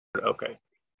Okay.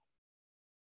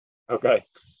 Okay.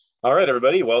 All right,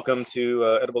 everybody. Welcome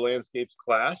to Edible Landscapes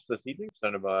class this evening,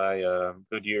 presented by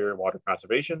Goodyear Water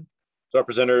Conservation. So our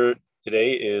presenter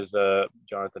today is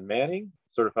Jonathan Manning,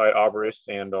 certified arborist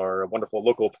and our wonderful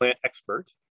local plant expert.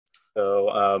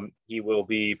 So he will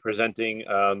be presenting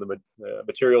the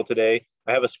material today.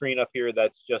 I have a screen up here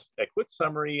that's just a quick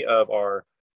summary of our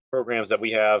programs that we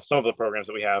have, some of the programs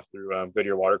that we have through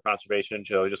Goodyear Water Conservation.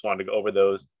 So I just wanted to go over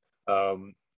those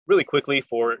really quickly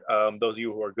for those of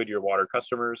you who are Goodyear Water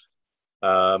customers.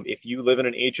 If you live in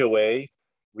an HOA,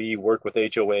 we work with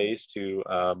HOAs to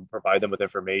provide them with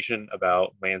information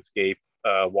about landscape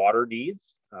water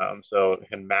needs. So it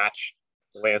can match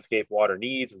the landscape water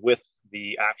needs with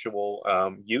the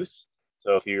actual use.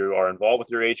 So if you are involved with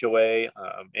your HOA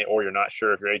or you're not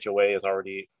sure if your HOA is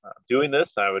already doing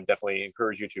this, I would definitely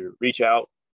encourage you to reach out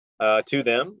to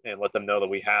them and let them know that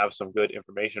we have some good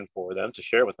information for them to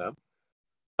share with them.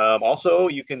 Also,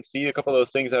 you can see a couple of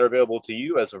those things that are available to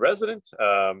you as a resident.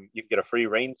 You can get a free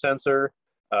rain sensor.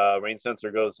 Rain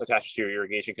sensor goes attached to your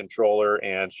irrigation controller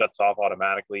and shuts off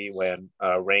automatically when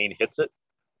rain hits it.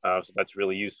 So that's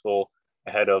really useful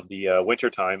ahead of the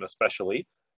winter time, especially.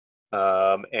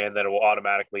 And then it will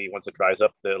automatically, once it dries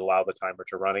up, it'll allow the timer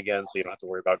to run again, so you don't have to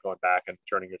worry about going back and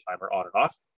turning your timer on and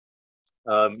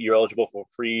off. You're eligible for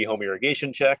free home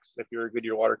irrigation checks if you're a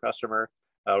Goodyear Water customer.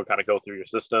 We'll kind of go through your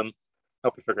system,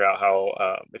 help you figure out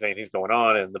how, if anything's going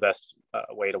on, and the best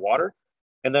way to water.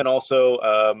 And then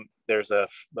also there's the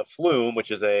Flume,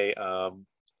 which is a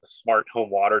smart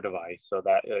home water device. So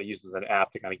that uses an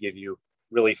app to kind of give you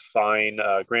really fine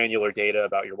granular data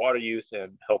about your water use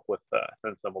and help with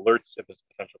send some alerts if there's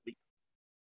a potential leak.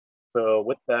 So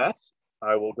with that,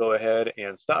 I will go ahead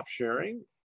and stop sharing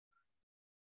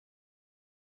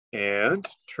and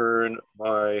turn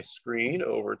my screen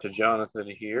over to Jonathan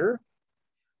here.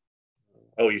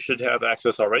 Oh, you should have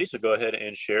access already, so go ahead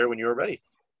and share when you're ready.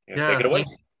 And take it away.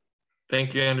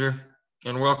 Thank you, Andrew,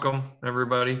 and welcome,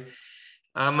 everybody.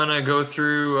 I'm going to go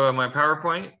through my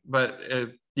PowerPoint, but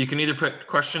you can either put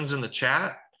questions in the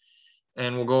chat,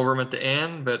 and we'll go over them at the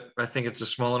end, but I think it's a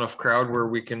small enough crowd where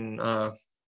we can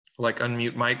like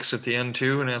unmute mics at the end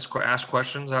too and ask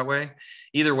questions that way.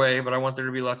 Either way, but I want there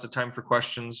to be lots of time for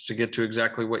questions to get to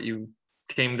exactly what you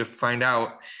came to find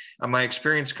out. My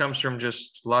experience comes from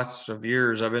just lots of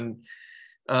years. I've been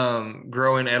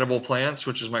growing edible plants,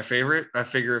 which is my favorite. I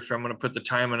figure if I'm going to put the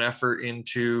time and effort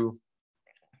into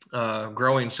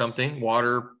growing something,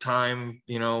 water, time,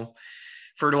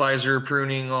 fertilizer,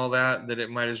 pruning, all that it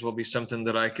might as well be something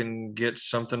that I can get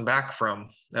something back from,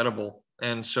 edible.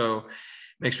 And so it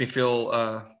makes me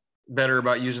feel better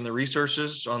about using the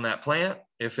resources on that plant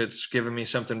if it's giving me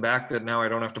something back that now I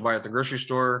don't have to buy at the grocery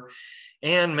store.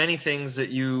 And many things that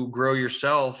you grow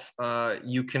yourself,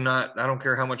 you cannot, I don't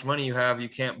care how much money you have, you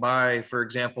can't buy, for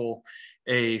example,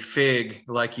 a fig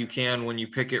like you can when you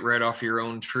pick it right off your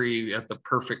own tree at the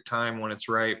perfect time when it's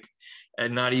ripe.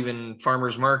 And not even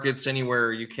farmers markets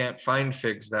anywhere, you can't find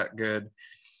figs that good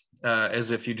as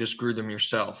if you just grew them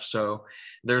yourself. So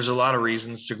there's a lot of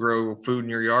reasons to grow food in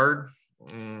your yard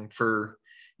for,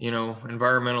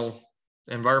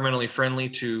 environmentally friendly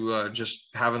to just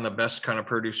having the best kind of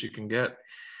produce you can get.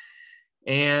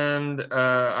 And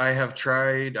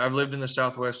I've lived in the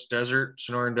Southwest desert,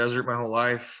 Sonoran Desert, my whole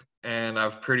life. And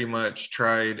I've pretty much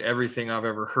tried everything I've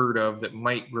ever heard of that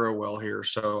might grow well here.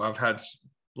 So I've had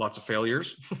lots of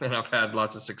failures and I've had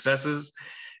lots of successes.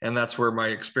 And that's where my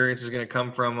experience is going to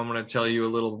come from. I'm going to tell you a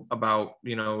little about,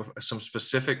 some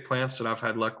specific plants that I've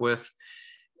had luck with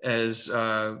as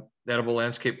edible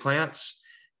landscape plants.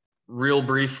 Real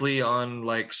briefly on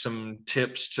like some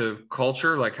tips to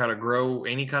culture, like how to grow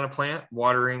any kind of plant,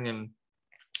 watering and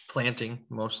planting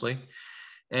mostly.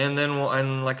 And then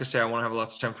and like I say, I want to have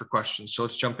lots of time for questions. So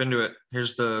let's jump into it.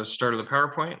 Here's the start of the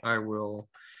PowerPoint. I will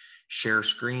share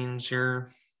screens here.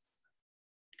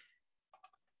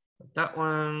 That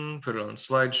one, put it on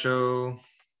slideshow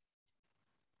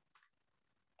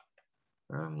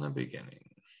from the beginning.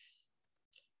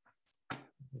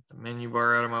 Get the menu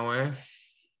bar out of my way.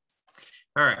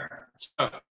 All right, so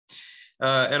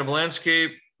edible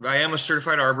landscape. I am a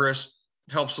certified arborist.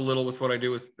 Helps a little with what I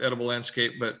do with edible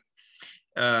landscape, but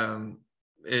a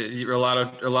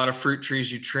lot of fruit trees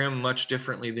you trim much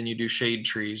differently than you do shade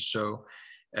trees. So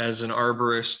as an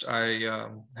arborist, I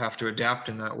have to adapt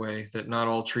in that way, that not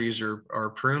all trees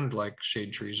are pruned like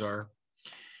shade trees are.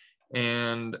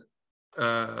 And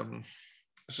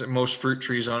so most fruit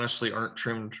trees honestly aren't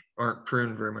pruned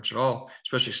very much at all,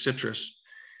 especially citrus.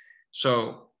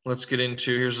 So let's get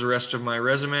into, here's the rest of my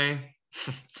resume.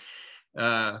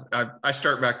 I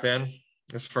start back then,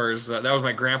 as far as that was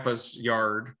my grandpa's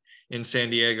yard. in San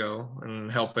Diego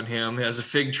and helping him. He has a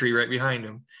fig tree right behind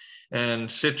him, and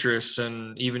citrus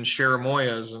and even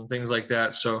cherimoyas and things like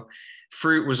that. So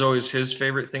fruit was always his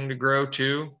favorite thing to grow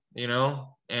too,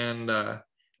 and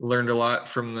learned a lot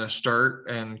from the start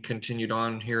and continued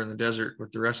on here in the desert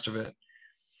with the rest of it.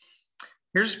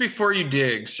 Here's before you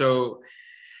dig. So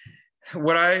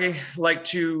what I like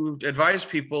to advise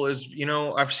people is,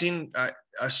 I've seen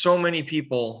so many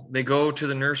people, they go to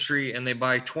the nursery and they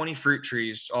buy 20 fruit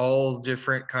trees, all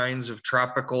different kinds of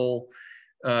tropical,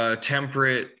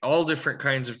 temperate, all different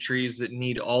kinds of trees that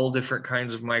need all different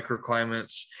kinds of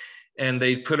microclimates. And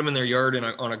they put them in their yard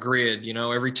on a grid,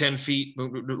 every 10 feet,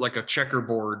 like a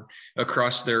checkerboard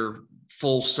across their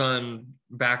full sun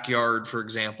backyard, for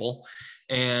example.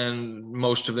 And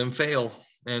most of them fail.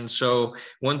 And so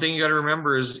one thing you got to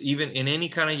remember is, even in any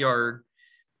kind of yard,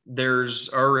 there's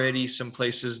already some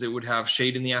places that would have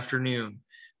shade in the afternoon,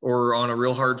 or on a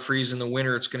real hard freeze in the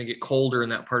winter, it's going to get colder in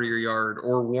that part of your yard,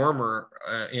 or warmer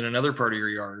in another part of your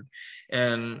yard.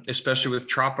 And especially with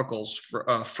tropicals,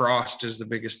 frost is the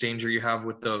biggest danger you have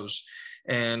with those.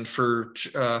 And for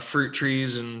fruit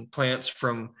trees and plants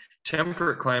from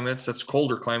temperate climates, that's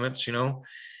colder climates,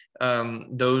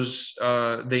 those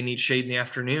they need shade in the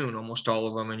afternoon, almost all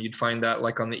of them. And you'd find that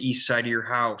like on the east side of your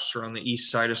house, or on the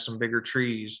east side of some bigger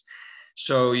trees.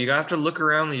 So you have to look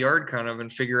around the yard kind of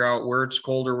and figure out where it's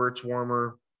colder, where it's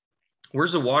warmer.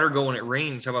 Where's the water go when it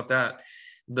rains? How about that?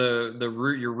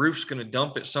 Your roof's going to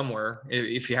dump it somewhere.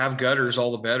 If you have gutters,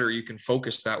 all the better. You can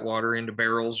focus that water into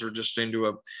barrels, or just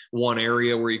into one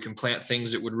area where you can plant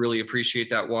things that would really appreciate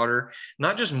that water.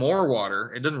 Not just more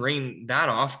water. It doesn't rain that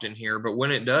often here, but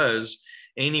when it does,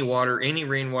 any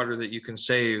rainwater that you can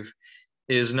save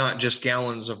is not just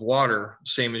gallons of water,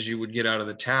 same as you would get out of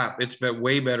the tap. It's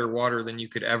way better water than you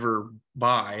could ever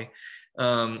buy.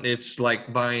 It's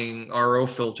like buying RO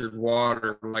filtered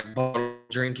water, like bottled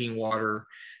drinking water.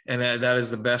 And that is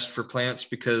the best for plants,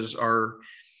 because our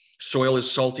soil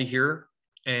is salty here,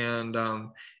 and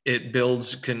it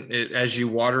builds, as you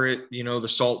water it, the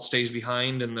salt stays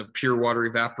behind and the pure water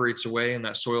evaporates away, and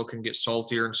that soil can get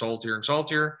saltier and saltier and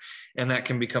saltier. And that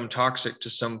can become toxic to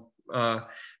some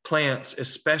plants,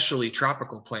 especially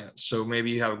tropical plants. So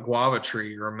maybe you have a guava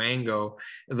tree or a mango.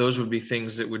 Those would be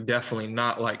things that would definitely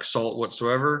not like salt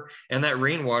whatsoever. And that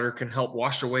rainwater can help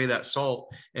wash away that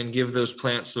salt and give those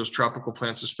plants, those tropical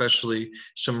plants especially,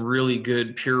 some really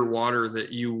good pure water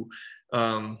that you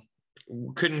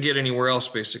couldn't get anywhere else,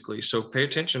 basically. So pay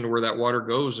attention to where that water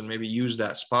goes, and maybe use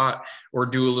that spot, or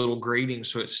do a little grading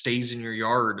so it stays in your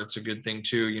yard. That's a good thing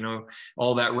too.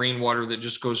 All that rainwater that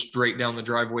just goes straight down the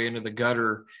driveway into the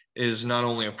gutter is not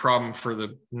only a problem for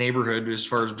the neighborhood as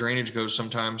far as drainage goes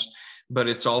sometimes, but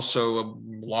it's also a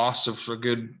loss of a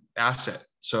good asset.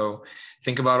 So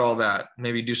think about all that.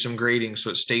 Maybe do some grading so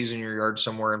it stays in your yard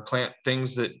somewhere, and plant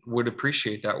things that would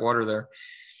appreciate that water there.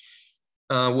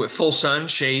 With full sun,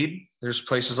 shade, there's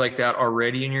places like that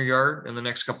already in your yard. In the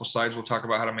next couple slides, we'll talk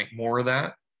about how to make more of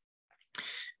that.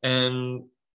 And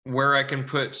where I can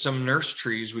put some nurse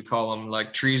trees, we call them,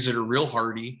 like trees that are real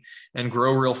hardy and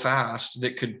grow real fast,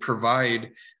 that could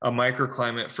provide a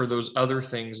microclimate for those other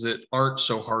things that aren't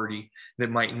so hardy, that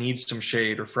might need some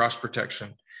shade or frost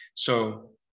protection.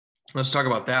 So let's talk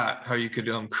about that, how you could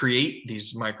create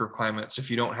these microclimates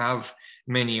if you don't have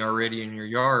many already in your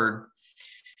yard.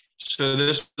 So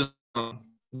this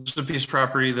is a piece of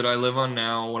property that I live on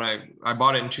now. When I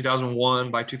bought it in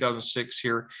 2001, by 2006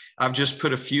 here, I've just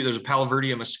put a few. There's a Palo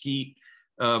Verde, a mesquite,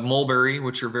 mulberry,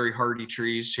 which are very hardy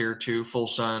trees here too, full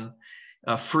sun.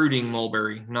 Fruiting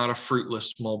mulberry, not a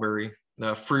fruitless mulberry.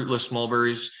 Fruitless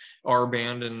mulberries are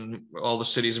banned in all the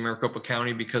cities of Maricopa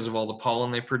County because of all the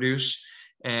pollen they produce.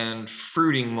 And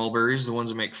fruiting mulberries, the ones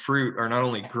that make fruit, are not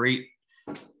only great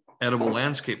edible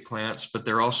landscape plants, but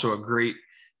they're also a great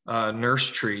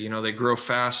nurse tree. They grow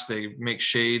fast, they make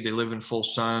shade, they live in full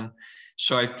sun.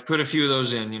 So I put a few of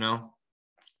those in,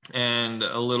 and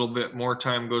a little bit more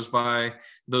time goes by,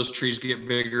 those trees get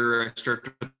bigger.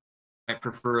 I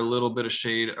prefer a little bit of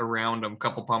shade around them. A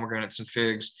couple pomegranates and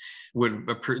figs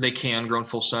they can grow in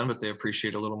full sun, but they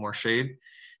appreciate a little more shade.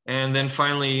 And then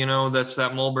finally, that's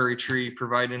that mulberry tree,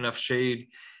 provide enough shade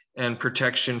and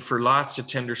protection for lots of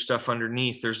tender stuff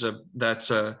underneath.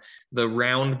 The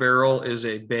round barrel is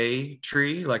a bay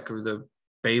tree, like the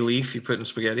bay leaf you put in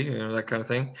spaghetti, that kind of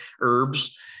thing,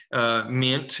 herbs.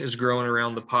 Mint is growing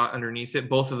around the pot underneath it.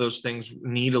 Both of those things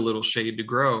need a little shade to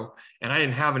grow. And I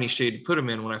didn't have any shade to put them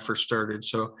in when I first started.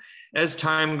 So as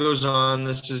time goes on,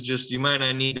 this is just, you might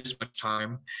not need this much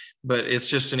time, but it's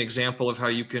just an example of how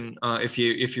you can, if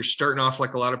you're starting off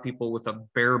like a lot of people with a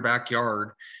bare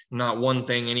backyard, not one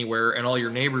thing anywhere, and all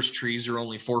your neighbors' trees are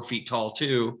only 4 feet tall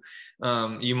too,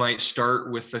 you might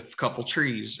start with a couple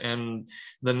trees. And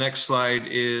the next slide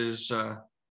is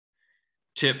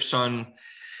tips on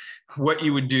what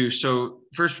you would do. So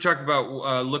first we talk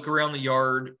about look around the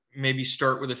yard, maybe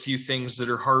start with a few things that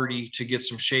are hardy to get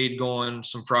some shade going,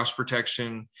 some frost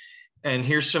protection. And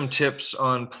here's some tips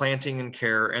on planting and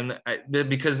care. And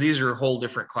because these are whole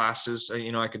different classes,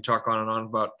 I could talk on and on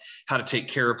about how to take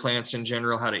care of plants in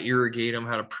general, how to irrigate them,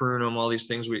 how to prune them, all these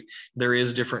things. There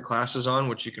is different classes on,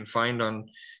 which you can find on,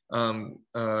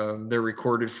 they're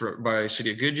recorded by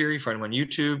City of Goodyear. You find them on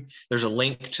YouTube. There's a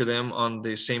link to them on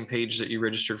the same page that you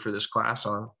registered for this class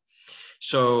on.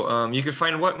 So you can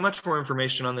find much more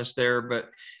information on this there, but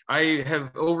I have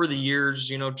over the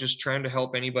years, just trying to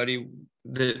help anybody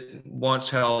that wants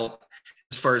help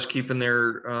as far as keeping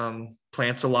their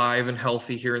plants alive and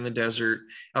healthy here in the desert.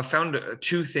 I've found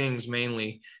 2 things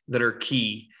mainly that are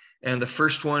key. And the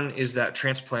first one is that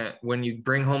transplant. When you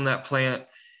bring home that plant,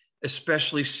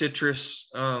 especially citrus,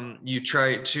 you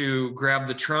try to grab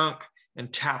the trunk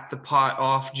and tap the pot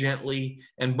off gently,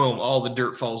 and boom, all the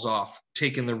dirt falls off,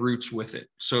 taking the roots with it.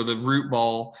 So the root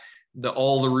ball,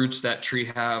 all the roots that tree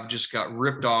have just got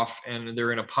ripped off, and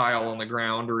they're in a pile on the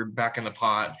ground or back in the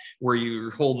pot where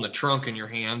you're holding the trunk in your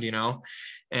hand,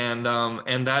 and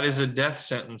that is a death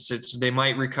sentence. They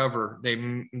might recover. They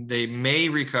may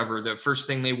recover. The first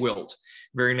thing, they wilt.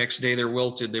 Very next day they're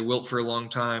wilted. They wilt for a long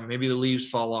time. Maybe the leaves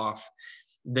fall off.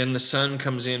 Then the sun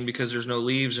comes in because there's no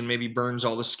leaves and maybe burns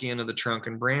all the skin of the trunk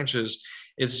and branches.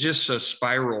 It's just a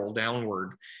spiral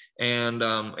downward. And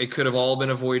it could have all been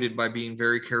avoided by being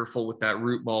very careful with that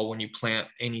root ball when you plant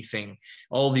anything.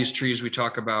 All these trees we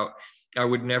talk about, I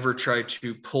would never try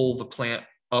to pull the plant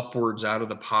upwards out of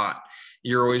the pot.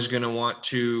 You're always going to want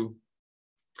to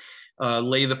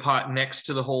lay the pot next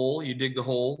to the hole. You dig the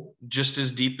hole just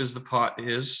as deep as the pot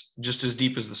is, just as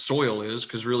deep as the soil is,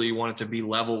 because really you want it to be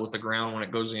level with the ground when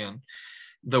it goes in.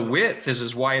 The width is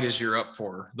as wide as you're up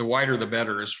for. The wider, the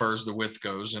better as far as the width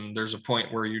goes. And there's a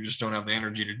point where you just don't have the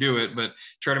energy to do it, but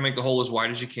try to make the hole as wide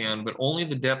as you can, but only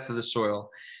the depth of the soil.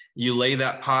 You lay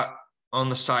that pot on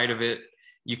the side of it.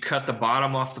 You cut the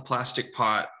bottom off the plastic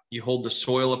pot. You hold the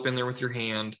soil up in there with your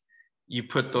hand. You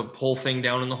put the whole thing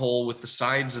down in the hole with the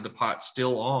sides of the pot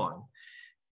still on.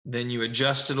 Then you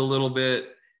adjust it a little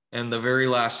bit. And the very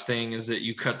last thing is that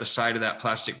you cut the side of that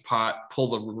plastic pot, pull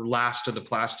the last of the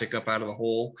plastic up out of the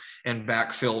hole, and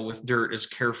backfill with dirt as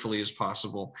carefully as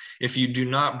possible. If you do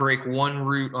not break one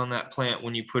root on that plant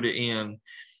when you put it in,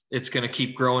 it's going to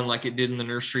keep growing like it did in the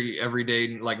nursery every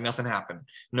day, like nothing happened.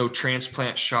 No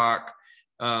transplant shock.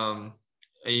 None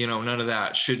of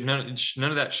that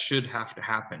should have to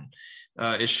happen.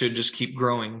 It should just keep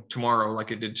growing tomorrow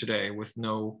like it did today with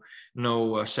no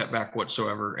setback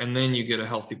whatsoever. And then you get a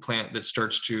healthy plant that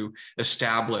starts to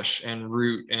establish and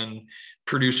root and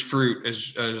produce fruit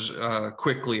as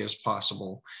quickly as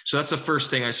possible. So that's the first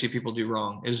thing I see people do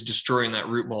wrong, is destroying that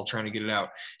root ball, trying to get it out.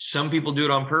 Some people do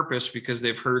it on purpose because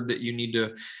they've heard that you need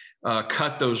to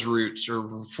cut those roots or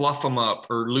fluff them up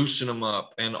or loosen them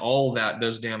up, and all that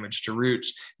does damage to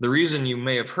roots. The reason you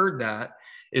may have heard that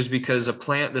is because a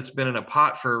plant that's been in a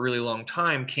pot for a really long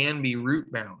time can be root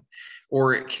bound,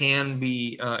 or it can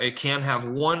have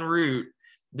one root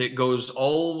that goes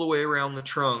all the way around the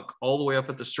trunk, all the way up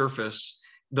at the surface.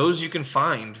 Those you can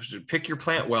find. Pick your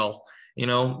plant well,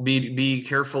 be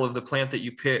careful of the plant that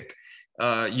you pick.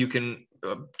 You can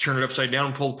turn it upside down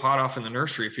and pull the pot off in the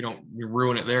nursery if you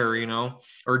ruin it there,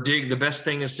 or dig. The best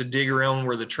thing is to dig around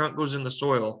where the trunk goes in the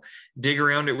soil, dig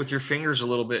around it with your fingers a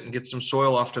little bit and get some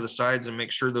soil off to the sides and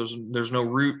make sure there's no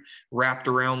root wrapped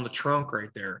around the trunk right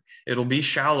there. It'll be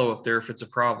shallow up there if it's a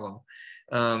problem.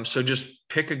 So just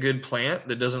pick a good plant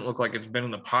that doesn't look like it's been in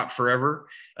the pot forever.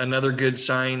 Another good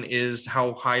sign is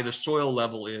how high the soil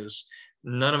level is.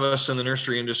 None of us in the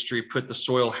nursery industry put the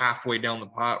soil halfway down the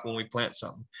pot when we plant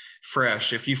something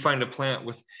fresh. If you find a plant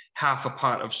with half a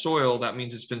pot of soil, that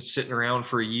means it's been sitting around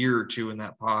for a year or two in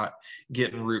that pot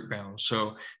getting root bound.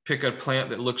 So pick a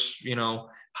plant that looks,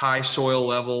 high soil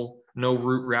level, no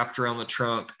root wrapped around the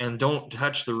trunk, and don't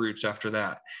touch the roots after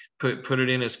that. Put it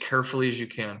in as carefully as you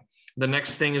can. The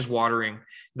next thing is watering.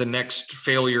 The next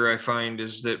failure I find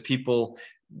is that people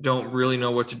don't really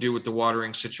know what to do with the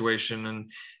watering situation.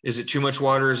 And is it too much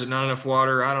water? Is it not enough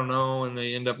water? I don't know. And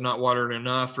they end up not watering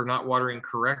enough or not watering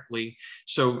correctly.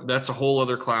 So that's a whole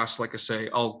other class. Like I say,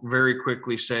 I'll very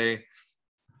quickly say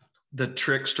the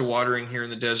tricks to watering here in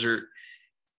the desert.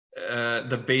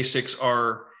 The basics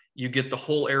are, you get the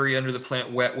whole area under the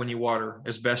plant wet when you water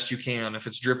as best you can. If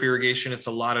it's drip irrigation, it's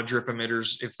a lot of drip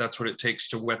emitters if that's what it takes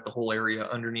to wet the whole area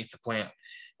underneath the plant.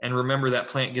 And remember, that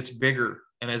plant gets bigger,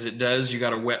 and as it does, you got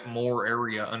to wet more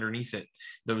area underneath it.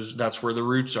 That's where the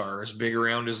roots are, as big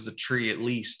around as the tree at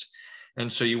least.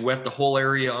 And so you wet the whole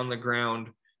area on the ground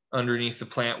underneath the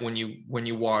plant when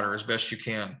you water as best you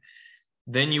can.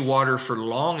 Then you water for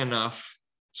long enough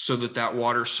so that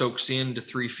water soaks into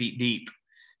 3 feet deep,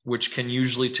 which can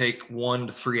usually take 1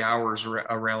 to 3 hours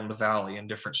around the valley in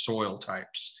different soil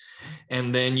types.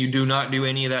 And then you do not do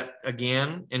any of that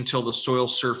again until the soil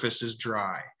surface is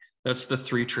dry. That's the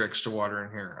 3 tricks to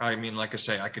watering here. I mean, like I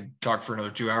say, I could talk for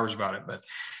another 2 hours about it, but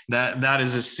that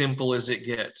is as simple as it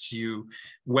gets. You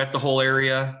wet the whole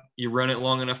area, you run it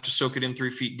long enough to soak it in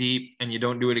 3 feet deep, and you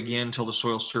don't do it again until the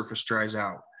soil surface dries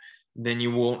out. Then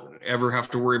you won't ever have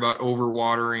to worry about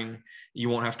overwatering. You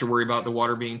won't have to worry about the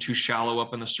water being too shallow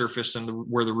up in the surface, and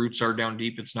where the roots are down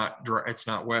deep, it's not dry, it's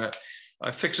not wet.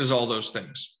 It fixes all those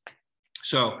things.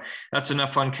 So that's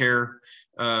enough fun care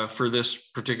for this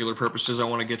particular purposes. I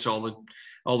want to get to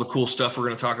all the cool stuff we're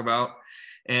going to talk about,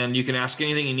 and you can ask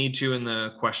anything you need to in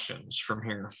the questions from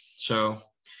here. So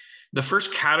the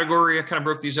first category, I kind of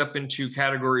broke these up into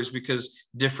categories because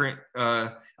different,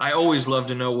 I always love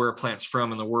to know where a plant's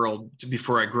from in the world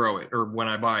before I grow it or when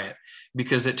I buy it,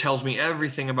 because it tells me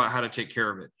everything about how to take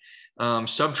care of it.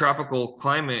 Subtropical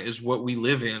climate is what we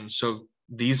live in. So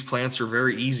these plants are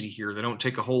very easy here. They don't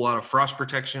take a whole lot of frost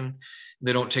protection.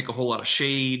 They don't take a whole lot of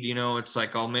shade. You know, it's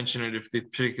like, I'll mention it if the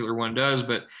particular one does,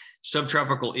 but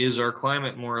subtropical is our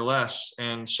climate more or less.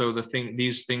 And so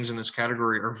these things in this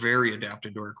category are very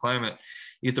adapted to our climate.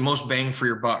 You get the most bang for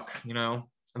your buck. You know,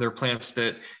 they're plants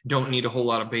that don't need a whole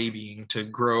lot of babying to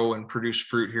grow and produce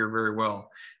fruit here very well.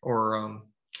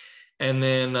 And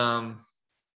then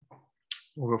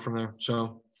we'll go from there.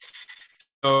 So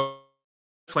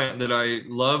plant that I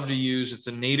love to use, it's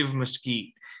a native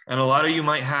mesquite. And a lot of you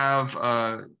might have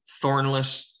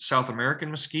thornless South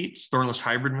American mesquites, thornless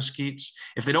hybrid mesquites.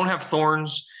 If they don't have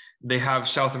thorns, they have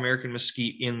South American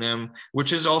mesquite in them,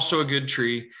 which is also a good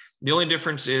tree. The only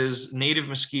difference is native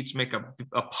mesquites make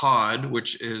a pod,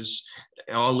 which is,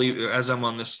 I'll leave as I'm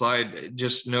on this slide,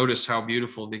 just notice how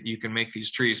beautiful that you can make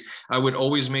these trees. I would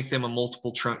always make them a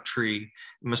multiple trunk tree.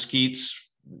 Mesquites,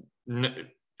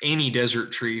 any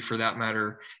desert tree for that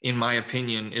matter, in my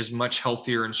opinion, is much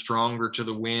healthier and stronger to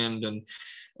the wind,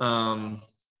 and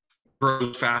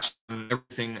grows faster than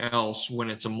everything else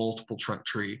when it's a multiple trunk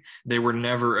tree. They were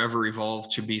never ever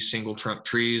evolved to be single trunk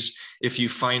trees. If you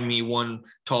find me one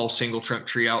tall single trunk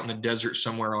tree out in the desert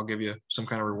somewhere, I'll give you some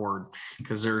kind of reward,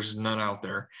 because there's none out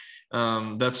there.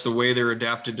 That's the way they're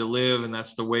adapted to live, and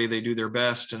that's the way they do their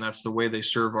best, and that's the way they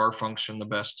serve our function the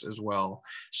best as well.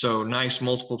 So nice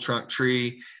multiple trunk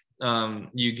tree.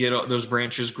 You get those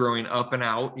branches growing up and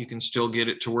out. You can still get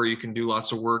it to where you can do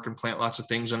lots of work and plant lots of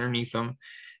things underneath them,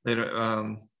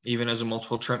 that even as a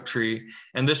multiple trunk tree.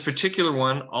 And this particular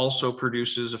one also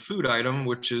produces a food item,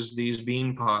 which is these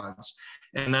bean pods.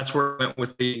 And that's where I went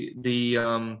with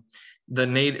the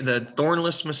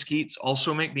thornless mesquites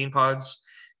also make bean pods.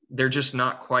 They're just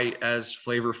not quite as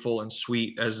flavorful and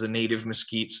sweet as the native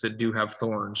mesquites that do have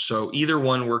thorns. So either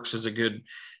one works as a good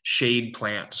shade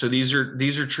plant. So these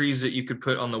are trees that you could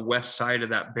put on the west side of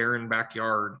that barren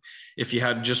backyard if you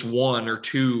had just 1 or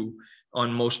 2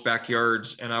 on most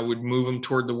backyards, and I would move them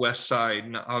toward the west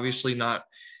side. Obviously not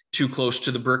too close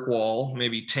to the brick wall,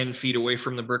 maybe 10 feet away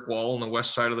from the brick wall on the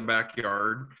west side of the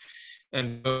backyard,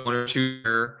 and 1 or 2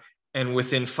 there. And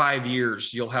within 5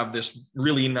 years, you'll have this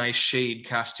really nice shade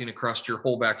casting across your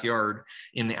whole backyard.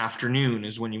 In the afternoon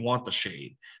is when you want the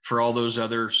shade for all those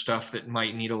other stuff that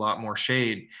might need a lot more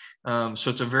shade. So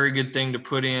it's a very good thing to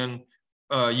put in.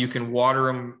 You can water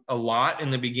them a lot in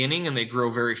the beginning, and they grow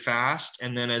very fast.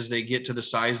 And then as they get to the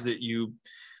size that you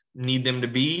need them to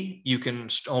be, you can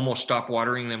almost stop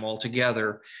watering them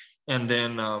altogether. And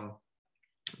then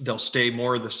they'll stay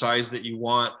more the size that you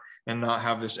want and not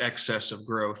have this excess of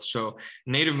growth. So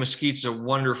native mesquite's a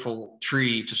wonderful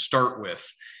tree to start with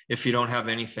if you don't have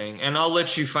anything. And I'll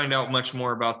let you find out much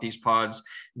more about these pods.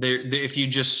 If you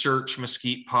just search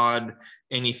mesquite pod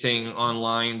anything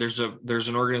online, there's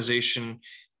an organization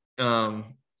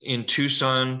in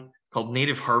Tucson called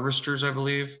Native Harvesters, I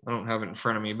believe. I don't have it in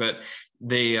front of me, but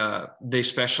they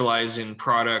specialize in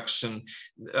products, and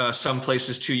some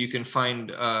places too you can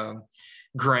find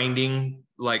grinding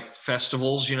like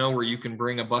festivals, you know, where you can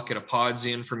bring a bucket of pods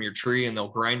in from your tree and they'll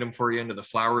grind them for you into the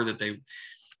flour that they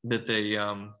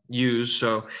use.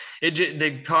 So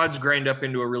the pods grind up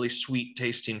into a really sweet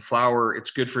tasting flour.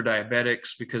 It's good for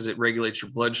diabetics because it regulates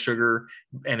your blood sugar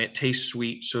and it tastes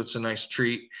sweet. So it's a nice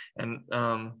treat. And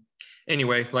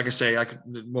anyway, like I say,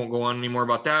 won't go on anymore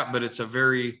about that, but it's a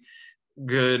very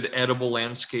good edible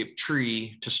landscape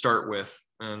tree to start with.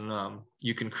 And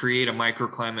you can create a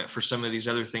microclimate for some of these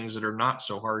other things that are not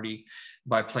so hardy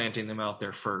by planting them out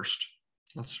there first.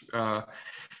 That's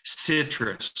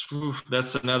citrus. Oof,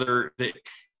 that's another.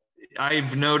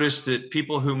 I've noticed that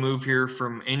people who move here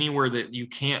from anywhere that you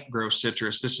can't grow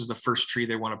citrus, this is the first tree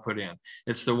they want to put in.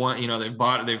 It's the one, you know,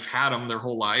 they've had them their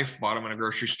whole life, bought them in a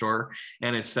grocery store,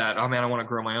 and it's that, oh man, I want to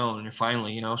grow my own. And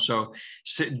finally, you know, so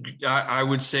I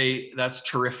would say that's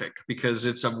terrific because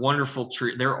it's a wonderful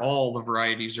tree. The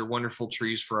varieties are wonderful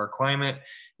trees for our climate.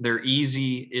 They're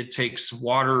easy. It takes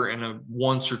water and a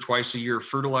once or twice a year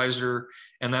fertilizer,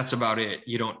 and that's about it.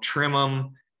 You don't trim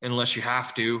them unless you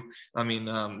have to. I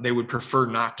mean, they would prefer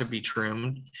not to be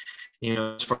trimmed, you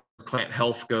know, as far as plant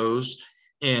health goes.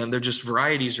 And they're just,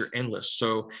 varieties are endless.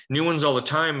 So new ones all the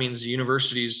time means the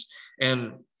universities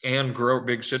and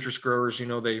big citrus growers, you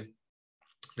know, they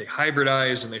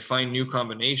hybridize and they find new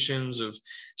combinations of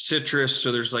citrus.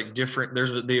 So there's like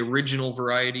there's the original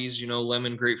varieties, you know,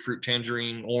 lemon, grapefruit,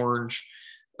 tangerine, orange,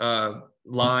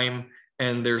 lime,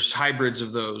 and there's hybrids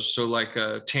of those. So like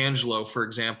Tangelo, for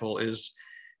example, is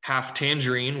half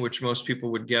tangerine, which most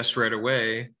people would guess right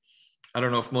away. I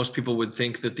don't know if most people would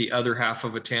think that the other half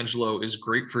of a Tangelo is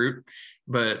grapefruit,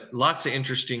 but lots of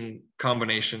interesting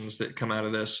combinations that come out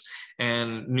of this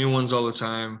and new ones all the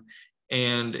time.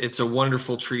 And it's a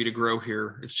wonderful tree to grow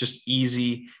here. It's just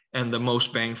easy and the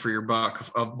most bang for your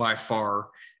buck by far.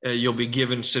 You'll be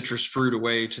giving citrus fruit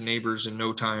away to neighbors in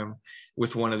no time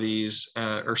with one of these,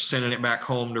 or sending it back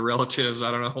home to relatives.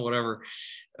 I don't know, whatever.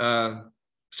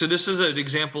 So this is an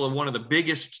example of one of the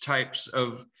biggest types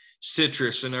of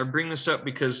citrus. And I bring this up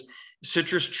because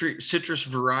citrus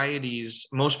varieties,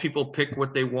 most people pick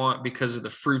what they want because of the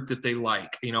fruit that they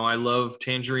like. You know, I love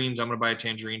tangerines, I'm going to buy a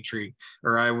tangerine tree.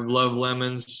 Or I love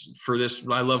lemons for this.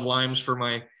 I love limes for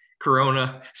my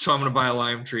Corona, so I'm going to buy a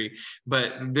lime tree.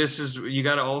 But you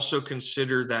got to also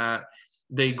consider that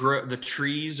they grow, the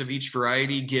trees of each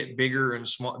variety get bigger and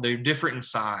small. They're different in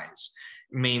size,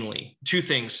 mainly. Two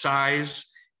things: size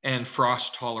and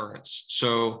frost tolerance.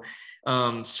 So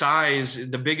size,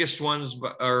 the biggest ones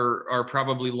are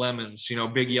probably lemons, you know,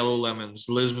 big yellow lemons,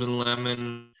 Lisbon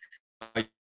lemon,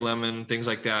 things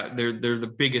like that. They're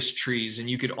the biggest trees, and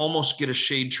you could almost get a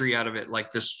shade tree out of it,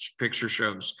 like this picture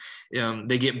shows.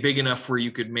 They get big enough where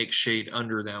you could make shade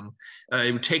under them.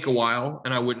 It would take a while,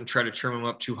 and I wouldn't try to trim them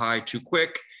up too high too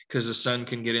quick because the sun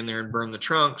can get in there and burn the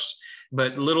trunks.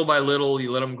 But little by little,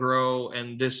 you let them grow,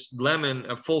 and this lemon,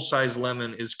 a full-size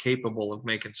lemon, is capable of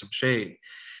making some shade.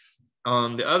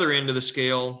 On the other end of the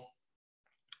scale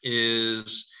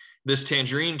is this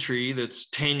tangerine tree that's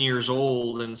 10 years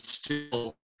old and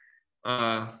still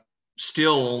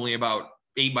only about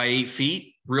 8 by 8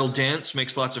 feet, real dense,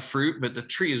 makes lots of fruit, but the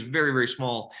tree is very, very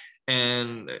small.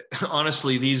 And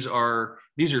honestly, these are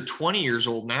 20 years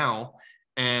old now,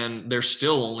 and they're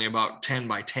still only about 10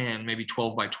 by 10, maybe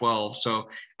 12 by 12. So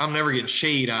I'm never getting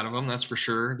shade out of them, that's for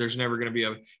sure. There's never going to be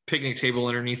a picnic table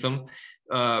underneath them.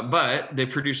 But they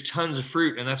produce tons of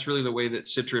fruit, and that's really the way that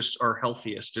citrus are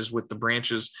healthiest, is with the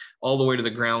branches all the way to the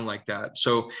ground like that.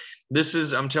 So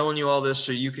I'm telling you all this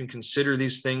so you can consider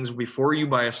these things before you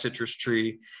buy a citrus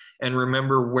tree, and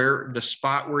remember where the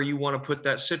spot where you want to put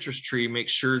that citrus tree, make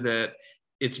sure that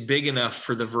it's big enough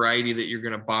for the variety that you're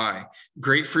going to buy.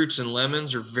 Grapefruits and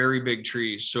lemons are very big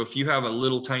trees. So if you have a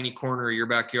little tiny corner of your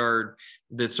backyard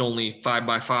that's only 5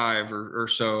 by 5 or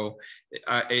so,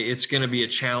 it's going to be a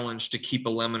challenge to keep a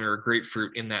lemon or a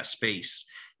grapefruit in that space.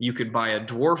 You could buy a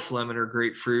dwarf lemon or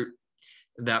grapefruit.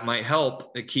 That might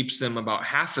help. It keeps them about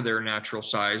half of their natural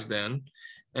size then,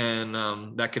 and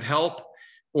that could help.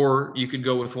 Or you could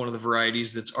go with one of the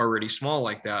varieties that's already small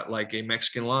like that, like a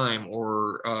Mexican lime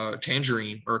or a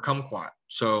tangerine or a kumquat.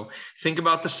 So think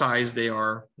about the size they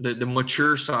are, the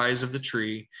mature size of the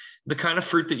tree, the kind of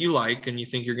fruit that you like and you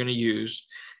think you're going to use.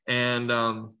 And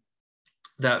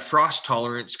that frost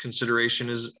tolerance consideration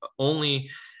is only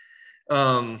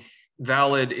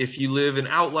valid if you live in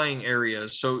outlying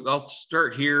areas. So I'll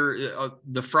start here.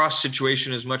 The frost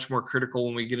situation is much more critical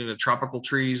when we get into tropical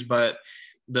trees, but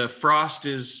the frost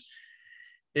is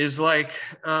like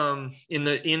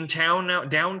in town now.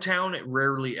 Downtown, it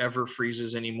rarely ever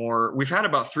freezes anymore. We've had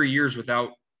about 3 years without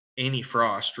any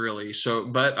frost really. So,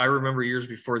 but I remember years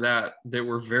before that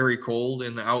were very cold.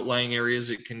 In the outlying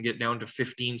areas, it can get down to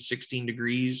 15, 16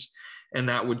 degrees, and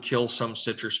that would kill some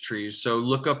citrus trees. So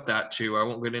look up that too. I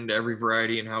won't get into every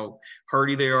variety and how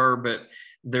hardy they are, but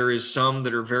there is some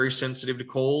that are very sensitive to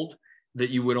cold that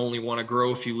you would only want to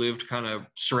grow if you lived kind of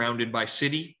surrounded by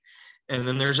city. And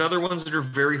then there's other ones that are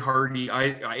very hardy.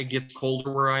 I get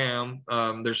colder where I am.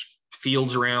 There's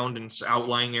fields around and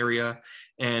outlying area,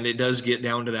 and it does get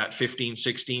down to that 15,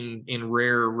 16 in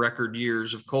rare record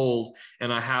years of cold.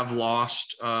 And I have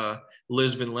lost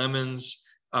Lisbon lemons.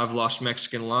 I've lost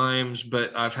Mexican limes,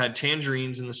 but I've had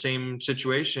tangerines in the same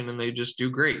situation and they just do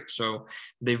great. So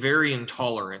they vary in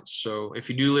tolerance. So if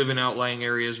you do live in outlying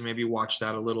areas, maybe watch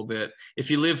that a little bit.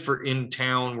 If you live in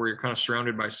town where you're kind of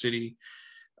surrounded by city,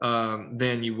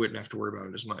 then you wouldn't have to worry about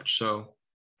it as much. So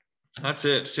that's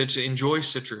it. Enjoy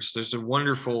citrus. There's a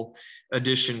wonderful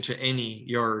addition to any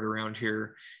yard around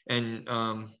here, and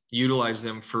utilize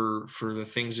them for the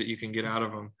things that you can get out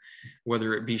of them,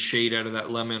 whether it be shade out of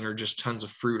that lemon or just tons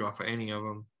of fruit off of any of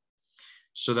them.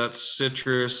 So that's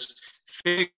citrus.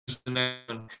 Figs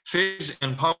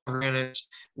and pomegranates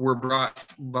were brought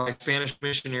by Spanish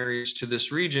missionaries to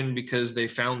this region because they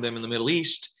found them in the Middle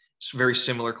East. It's a very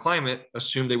similar climate,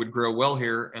 assumed they would grow well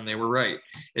here, and they were right.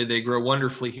 They grow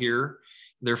wonderfully here.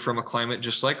 They're from a climate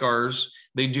just like ours.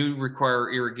 They do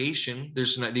require irrigation.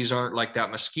 These aren't like that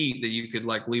mesquite that you could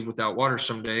like leave without water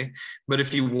someday. But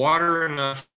if you water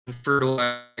enough and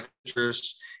fertilize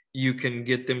citrus, you can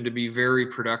get them to be very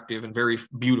productive and very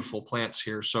beautiful plants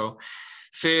here. So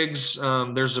figs,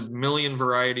 there's a million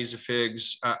varieties of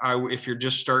figs. If you're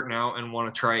just starting out and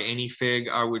want to try any fig,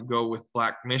 I would go with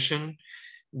Black Mission.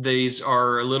 These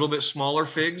are a little bit smaller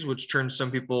figs, which turns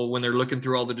some people, when they're looking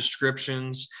through all the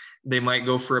descriptions, they might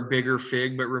go for a bigger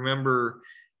fig. But remember,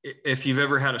 if you've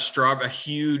ever had a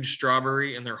huge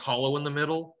strawberry and they're hollow in the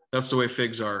middle, that's the way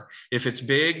figs are. If it's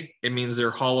big, it means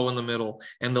they're hollow in the middle,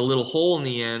 and the little hole in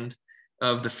the end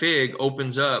of the fig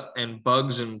opens up and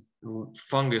bugs and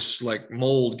fungus like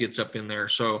mold gets up in there.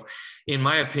 So in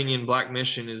my opinion, Black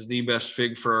Mission is the best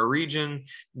fig for our region.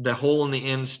 The hole in the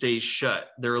end stays shut.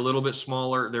 They're a little bit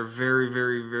smaller. They're very,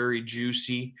 very, very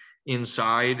juicy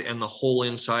inside, and the whole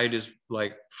inside is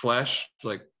like flesh,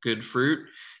 like good fruit,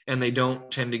 and they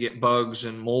don't tend to get bugs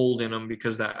and mold in them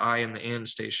because that eye in the end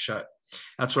stays shut.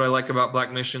 That's what I like about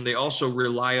Black Mission. They also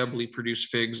reliably produce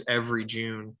figs every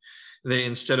June.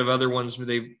 Instead of other ones,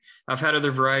 I've had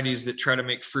other varieties that try to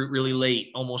make fruit really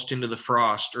late, almost into the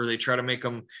frost, or they try to make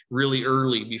them really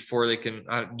early before they can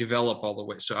develop all the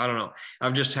way. So I don't know.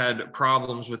 I've just had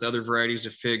problems with other varieties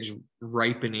of figs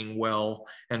ripening well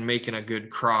and making a good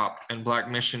crop. And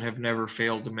Black Mission have never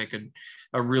failed to make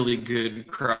a really good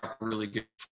crop, really good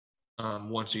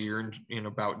once a year in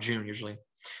about June usually.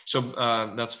 So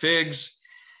that's figs.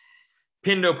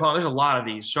 Pindo palm, there's a lot of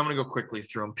these, so I'm going to go quickly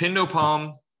through them. Pindo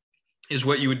palm is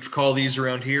what you would call these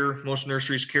around here. Most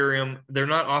nurseries carry them. They're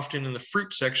not often in the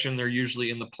fruit section. They're usually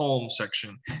in the palm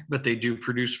section, but they do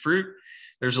produce fruit.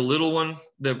 There's a little one.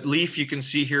 The leaf you can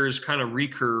see here is kind of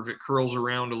recurve. It curls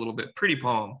around a little bit. Pretty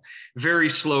palm. Very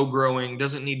slow growing.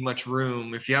 Doesn't need much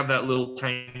room. If you have that little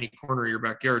tiny corner of your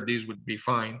backyard, these would be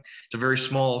fine. It's a very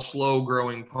small, slow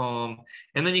growing palm.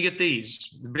 And then you get these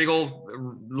big old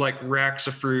like racks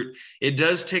of fruit. It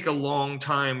does take a long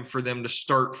time for them to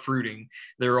start fruiting.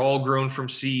 They're all grown from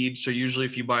seed. So usually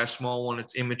if you buy a small one,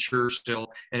 it's immature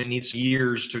still, and it needs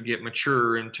years to get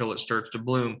mature until it starts to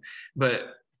bloom.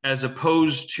 But as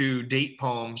opposed to date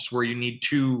palms where you need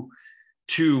two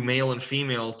male and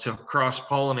female to cross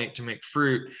pollinate to make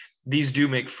fruit, these do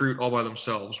make fruit all by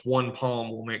themselves. One palm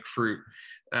will make fruit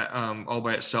all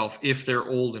by itself if they're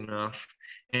old enough.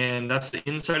 And that's the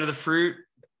inside of the fruit.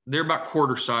 They're about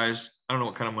quarter size. I don't know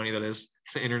what kind of money that is.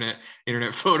 It's an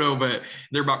internet photo, but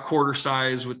they're about quarter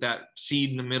size with that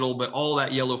seed in the middle, but all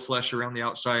that yellow flesh around the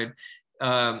outside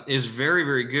is very,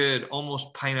 very good,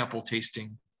 almost pineapple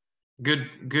tasting.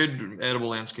 Good edible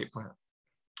landscape plant.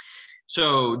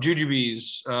 So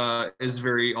jujubes is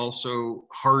very also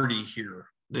hardy here.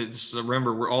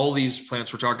 Remember, all these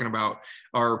plants we're talking about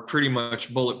are pretty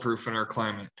much bulletproof in our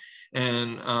climate.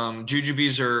 And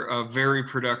jujubes are very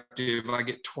productive. I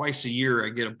get twice a year, I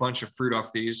get a bunch of fruit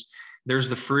off these. There's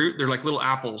the fruit. They're like little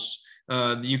apples.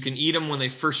 You can eat them when they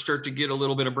first start to get a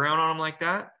little bit of brown on them like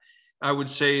that. I would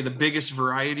say the biggest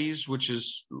varieties, which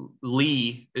is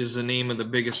Lee is the name of the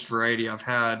biggest variety I've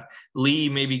had. Lee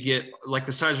maybe get like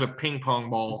the size of a ping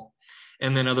pong ball.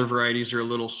 And then other varieties are a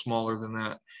little smaller than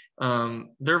that.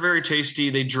 They're very tasty.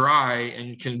 They dry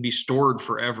and can be stored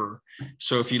forever.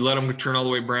 So if you let them turn all the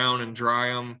way brown and dry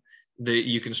them,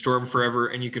 you can store them forever,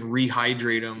 and you can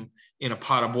rehydrate them in a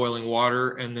pot of boiling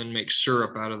water and then make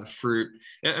syrup out of the fruit.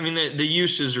 I mean, the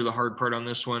uses are the hard part on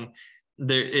this one.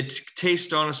 It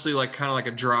tastes honestly like kind of like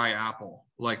a dry apple,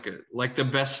 like the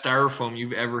best styrofoam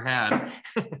you've ever had.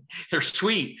 They're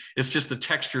sweet. It's just the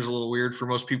texture is a little weird for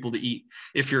most people to eat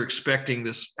if you're expecting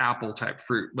this apple type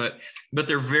fruit, but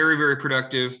they're very, very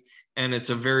productive. And it's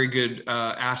a very good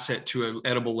asset to an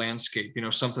edible landscape,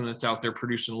 something that's out there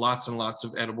producing lots and lots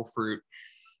of edible fruit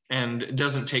and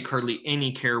doesn't take hardly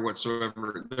any care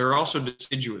whatsoever. They're also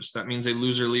deciduous. That means they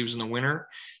lose their leaves in the winter.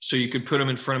 So you could put them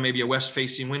in front of maybe a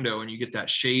west-facing window and you get that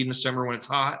shade in the summer when it's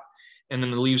hot, and then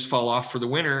the leaves fall off for the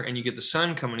winter and you get the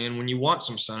sun coming in when you want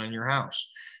some sun in your house.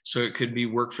 So it could be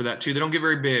work for that too. They don't get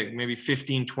very big, maybe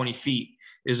 15, 20 feet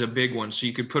is a big one. So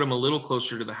you could put them a little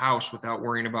closer to the house without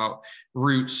worrying about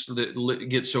roots that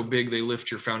get so big they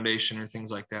lift your foundation or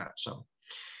things like that. So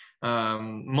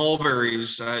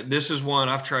mulberries, this is one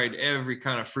I've tried every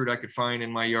kind of fruit I could find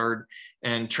in my yard,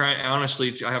 and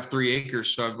honestly, I have 3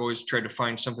 acres, so I've always tried to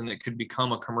find something that could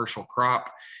become a commercial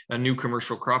crop, a new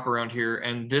commercial crop around here.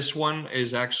 And this one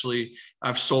is actually,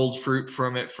 I've sold fruit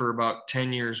from it for about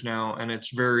 10 years now, and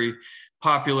it's very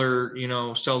popular,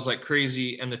 sells like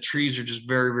crazy, and the trees are just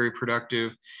very, very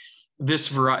productive. This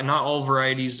variety, not all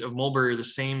varieties of mulberry are the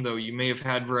same though. You may have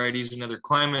had varieties in other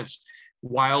climates,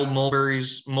 wild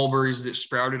mulberries that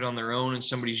sprouted on their own in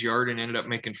somebody's yard and ended up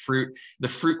making fruit. The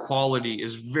fruit quality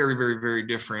is very, very, very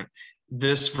different.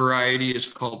 This variety is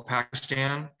called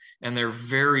Pakistan, and they're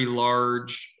very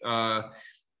large.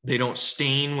 They don't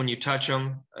stain when you touch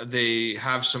them. They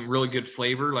have some really good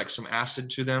flavor, like some acid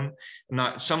to them.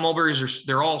 Some mulberries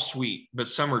they're all sweet, but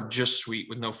some are just sweet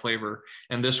with no flavor.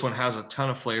 And this one has a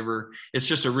ton of flavor. It's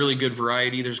just a really good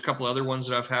variety. There's a couple other ones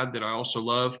that I've had that I also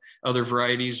love, other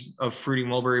varieties of fruity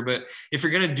mulberry. But if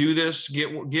you're going to do this,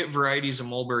 get varieties of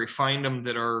mulberry, find them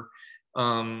that are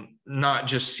not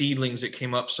just seedlings that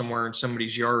came up somewhere in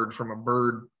somebody's yard from a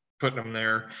bird putting them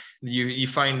there. You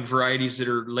find varieties that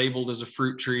are labeled as a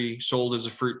fruit tree, sold as a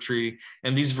fruit tree,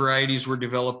 and these varieties were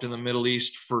developed in the Middle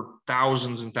East for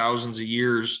thousands and thousands of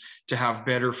years to have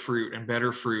better fruit and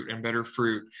better fruit and better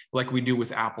fruit, like we do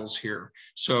with apples here.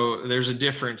 So there's a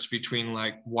difference between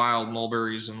like wild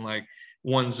mulberries and like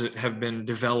ones that have been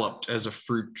developed as a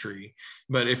fruit tree.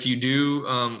 But if you do,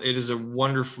 it is a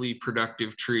wonderfully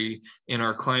productive tree in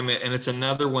our climate, and it's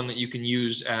another one that you can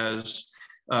use as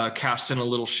cast in a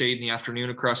little shade in the afternoon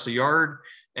across the yard,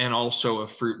 and also a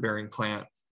fruit bearing plant.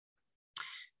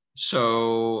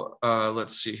 So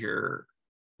let's see here.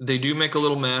 They do make a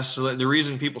little mess. So the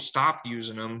reason people stopped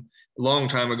using them a long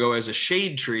time ago as a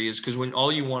shade tree is because when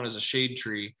all you want is a shade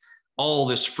tree, all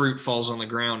this fruit falls on the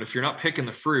ground. If you're not picking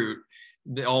the fruit,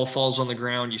 it all falls on the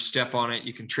ground. You step on it,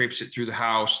 you can traipse it through the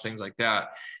house, things like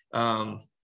that.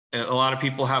 A lot of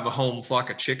people have a home flock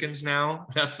of chickens now.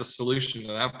 That's the solution to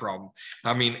that problem.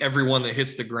 I mean, everyone that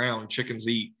hits the ground, chickens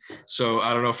eat. So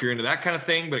I don't know if you're into that kind of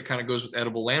thing, but it kind of goes with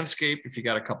edible landscape. If you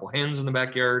got a couple hens in the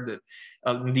backyard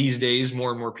that these days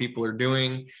more and more people are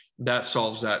doing, that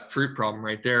solves that fruit problem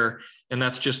right there. And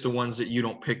that's just the ones that you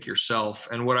don't pick yourself.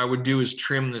 And what I would do is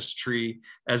trim this tree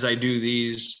as I do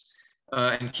these.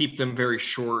 And keep them very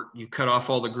short. You cut off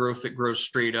all the growth that grows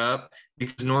straight up,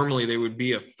 because normally they would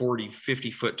be a 40, 50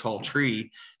 foot tall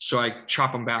tree. So I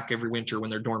chop them back every winter when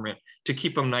they're dormant to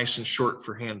keep them nice and short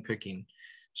for hand picking.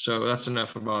 So that's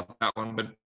enough about that one.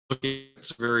 But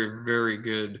it's a very, very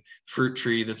good fruit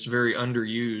tree that's very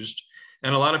underused.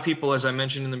 And a lot of people, as I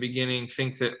mentioned in the beginning,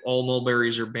 think that all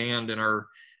mulberries are banned in our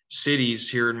cities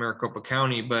here in Maricopa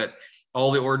County, but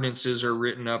all the ordinances are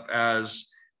written up as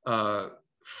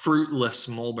fruitless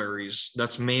mulberries.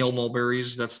 That's male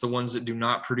mulberries. That's the ones that do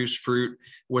not produce fruit.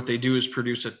 What they do is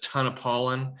produce a ton of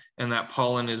pollen, and that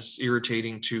pollen is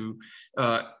irritating to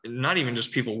not even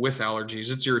just people with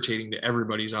allergies. It's irritating to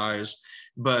everybody's eyes.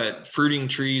 But fruiting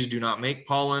trees do not make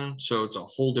pollen, so it's a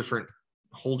whole different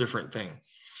thing.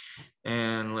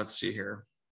 And let's see here.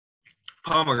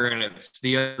 Pomegranates,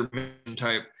 the other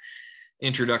type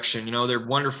introduction. They're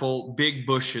wonderful big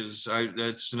bushes.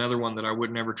 That's another one that I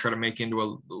would never try to make into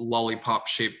a lollipop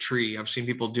shaped tree. I've seen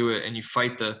people do it, and you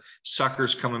fight the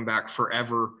suckers coming back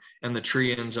forever, and the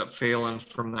tree ends up failing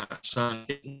from that sun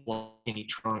hitting any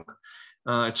trunk.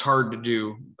 It's hard to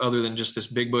do other than just this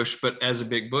big bush, but as a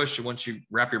big bush, once you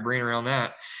wrap your brain around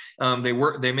that,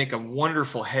 they make a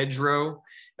wonderful hedgerow.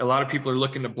 A lot of people are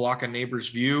looking to block a neighbor's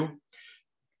view,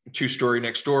 2-story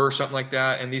next door or something like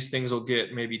that, and these things will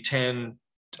get maybe 10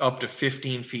 up to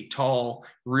 15 feet tall,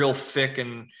 real thick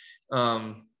and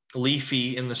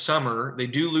leafy in the summer. They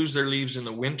do lose their leaves in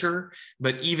the winter,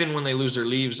 but even when they lose their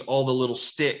leaves, all the little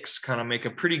sticks kind of make a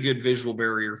pretty good visual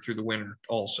barrier through the winter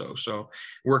also. So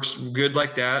works good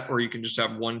like that, or you can just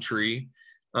have one tree.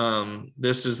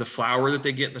 This is the flower that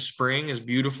they get in the spring, is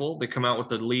beautiful. They come out with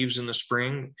the leaves in the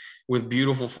spring with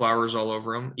beautiful flowers all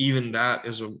over them. Even that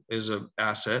is a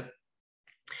asset.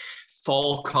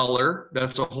 Fall color,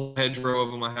 that's a whole hedgerow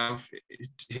of them I have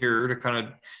here to kind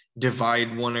of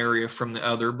divide one area from the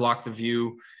other, block the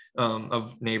view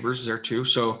of neighbors there too.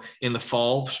 So in the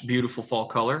fall, beautiful fall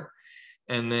color.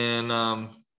 And then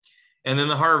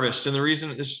the harvest. And the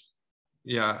reason is,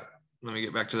 yeah, let me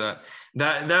get back to that.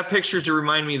 That picture is to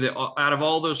remind me that out of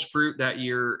all those fruit that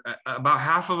year, about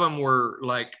half of them were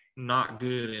like not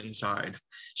good inside.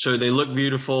 So they look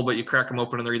beautiful, but you crack them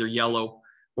open and they're either yellow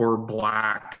or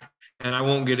black. And I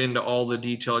won't get into all the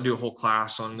detail. I do a whole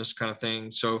class on this kind of thing.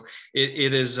 So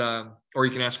it is, or you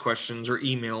can ask questions or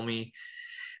email me.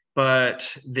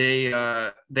 But they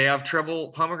have trouble.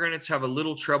 Pomegranates have a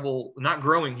little trouble not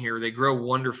growing here. They grow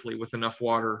wonderfully with enough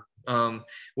water.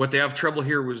 What they have trouble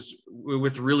here was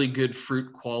with really good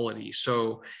fruit quality.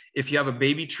 So if you have a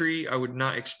baby tree, I would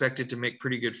not expect it to make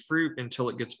pretty good fruit until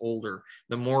it gets older.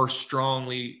 The more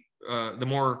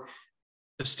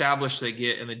established they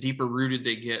get and the deeper rooted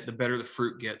they get, the better the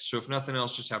fruit gets. So if nothing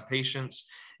else, just have patience.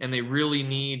 And they really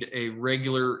need a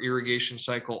regular irrigation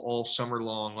cycle all summer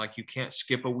long. Like you can't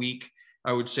skip a week.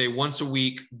 I would say once a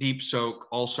week, deep soak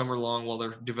all summer long while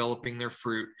they're developing their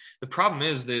fruit. The problem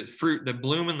is the fruit that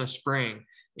bloom in the spring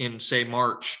in say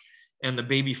March, and the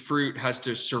baby fruit has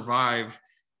to survive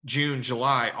June,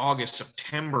 July, August,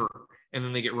 September, and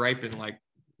then they get ripe in like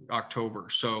October.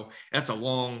 So that's a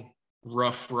long,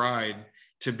 rough ride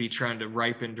to be trying to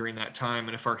ripen during that time.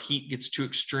 And if our heat gets too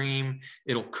extreme,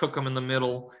 it'll cook them in the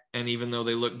middle. And even though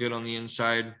they look good on the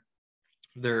inside,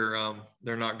 they're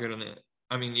not good on the,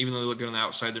 I mean, even though they look good on the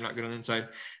outside, they're not good on the inside.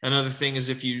 Another thing is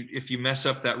if you mess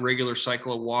up that regular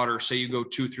cycle of water, say you go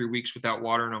 2-3 weeks without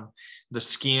watering them, the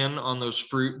skin on those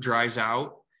fruit dries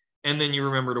out. And then you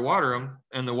remember to water them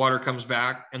and the water comes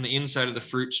back and the inside of the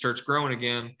fruit starts growing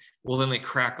again. Well, then they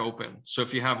crack open. So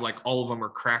if you have like all of them are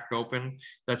cracked open,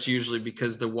 that's usually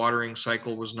because the watering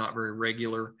cycle was not very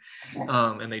regular,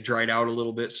 and they dried out a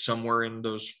little bit somewhere in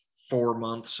those 4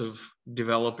 months of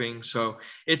developing. So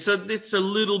it's a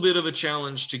little bit of a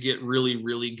challenge to get really,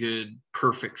 really good,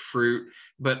 perfect fruit,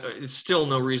 but it's still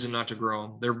no reason not to grow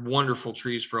them. They're wonderful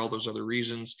trees for all those other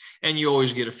reasons. And you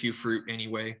always get a few fruit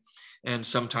anyway. And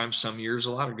sometimes some years,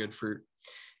 a lot of good fruit.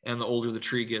 And the older the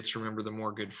tree gets, remember, the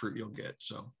more good fruit you'll get.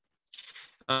 So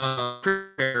talk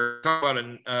about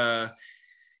a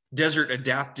desert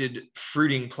adapted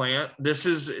fruiting plant.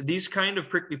 These kind of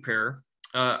prickly pear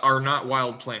are not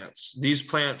wild plants. These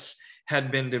plants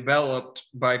had been developed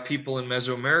by people in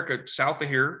Mesoamerica, south of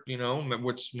here,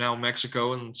 what's now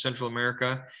Mexico and Central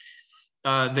America.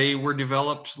 They were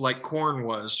developed like corn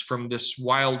was, from this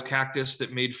wild cactus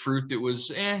that made fruit that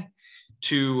was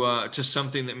to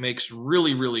something that makes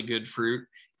really, really good fruit,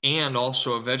 and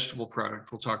also a vegetable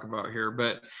product we'll talk about here.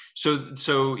 But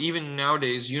so even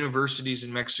nowadays, universities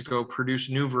in Mexico produce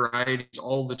new varieties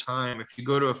all the time. If you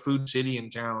go to a food city in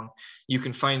town, you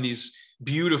can find these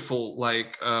beautiful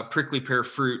like prickly pear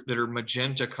fruit that are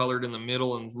magenta colored in the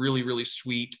middle and really, really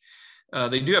sweet.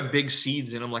 They do have big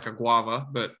seeds in them like a guava,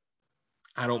 but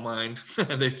I don't mind.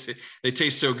 They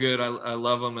taste so good. I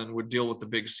love them and would deal with the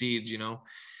big seeds,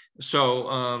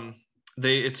 So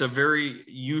it's a very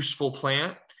useful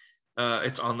plant.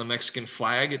 It's on the Mexican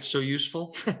flag. It's so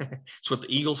useful. It's what the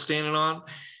eagle's standing on.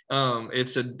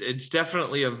 It's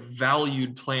definitely a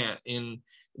valued plant in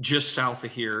just south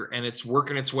of here, and it's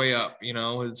working its way up. We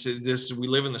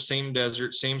live in the same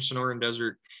desert, same Sonoran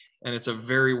desert, and it's a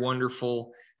very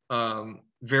wonderful,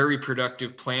 very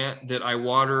productive plant that I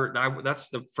water. That's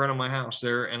the front of my house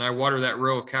there, and I water that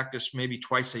row of cactus maybe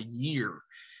twice a year.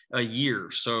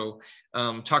 So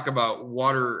talk about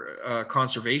water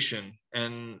conservation,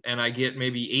 and I get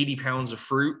maybe 80 pounds of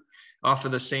fruit off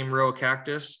of the same row of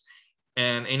cactus.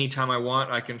 And anytime I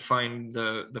want, I can find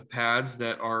the pads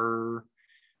that are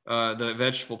the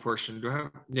vegetable portion.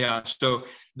 Yeah. So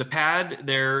the pad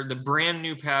there, the brand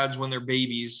new pads when they're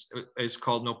babies is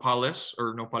called nopales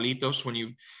or nopalitos. When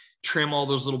you trim all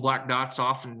those little black dots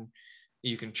off and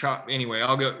you can chop. Anyway,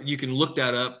 you can look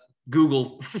that up.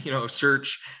 Google,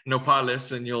 search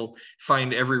nopales, and you'll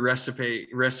find every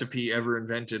recipe ever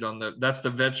invented that's the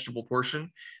vegetable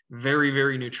portion. Very,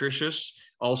 very nutritious.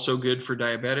 Also good for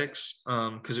diabetics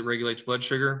because it regulates blood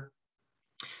sugar.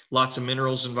 Lots of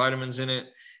minerals and vitamins in it.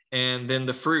 And then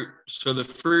the fruit. So the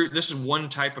fruit, this is one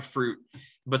type of fruit.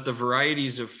 but the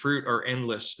varieties of fruit are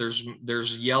endless.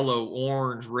 There's yellow,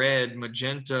 orange, red,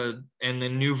 magenta, and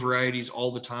then new varieties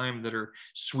all the time that are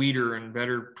sweeter and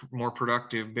better, more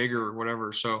productive, bigger,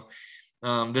 whatever. So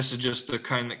this is just the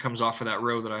kind that comes off of that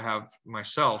row that I have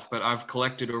myself, but I've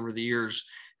collected over the years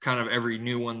kind of every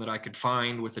new one that I could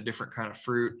find with a different kind of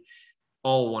fruit.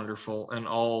 All wonderful and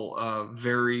all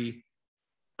very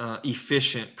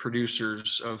efficient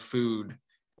producers of food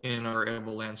in our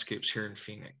edible landscapes here in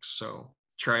Phoenix. So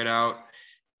try it out.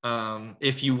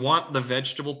 If you want the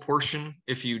vegetable portion,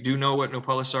 if you do know what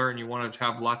nopales are and you want to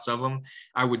have lots of them,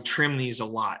 I would trim these a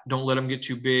lot. Don't let them get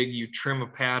too big. You trim a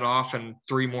pad off and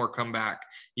 3 more come back.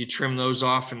 You trim those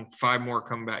off and 5 more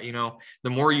come back. You know, the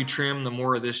more you trim, the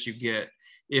more of this you get.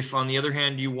 If on the other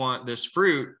hand, you want this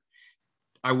fruit,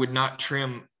 I would not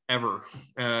trim ever.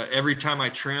 Every time I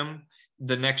trim,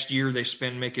 the next year they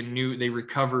spend making new, they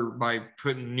recover by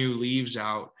putting new leaves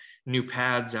out, new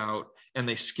pads out, and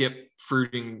they skip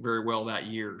fruiting very well that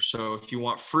year. So if you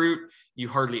want fruit, you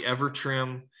hardly ever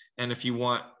trim. And if you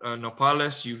want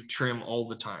nopales, you trim all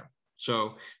the time.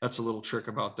 So that's a little trick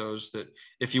about those, that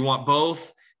if you want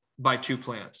both, buy 2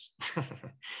 plants.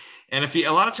 And if you,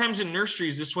 a lot of times in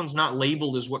nurseries, this one's not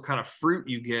labeled as what kind of fruit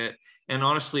you get. And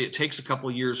honestly, it takes a couple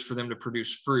of years for them to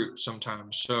produce fruit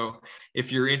sometimes. So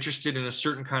if you're interested in a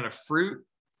certain kind of fruit,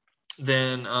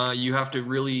 then you have to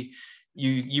really,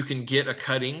 you can get a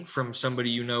cutting from somebody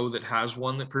you know that has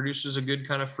one that produces a good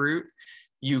kind of fruit.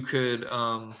 You could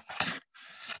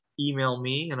email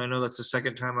me, and I know that's the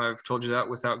second time I've told you that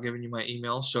without giving you my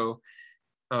email. So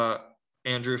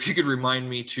Andrew, if you could remind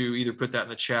me to either put that in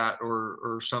the chat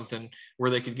or something where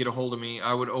they could get a hold of me,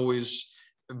 I would always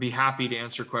be happy to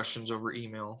answer questions over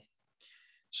email.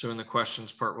 So in the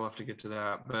questions part, we'll have to get to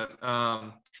that.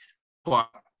 But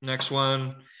next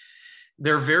one,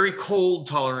 they're very cold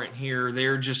tolerant here.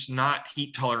 They're just not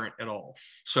heat tolerant at all.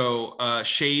 So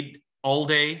shade all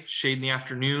day, shade in the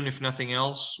afternoon, if nothing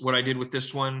else. What I did with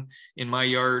this one in my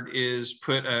yard is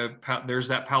put there's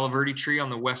that Palo Verde tree on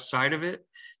the west side of it.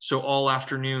 So all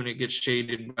afternoon it gets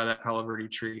shaded by that Palo Verde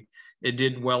tree. It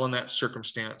did well in that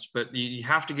circumstance, but you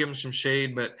have to give them some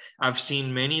shade. But I've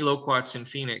seen many loquats in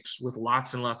Phoenix with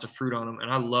lots and lots of fruit on them,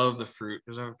 and I love the fruit.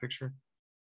 Does that have a picture?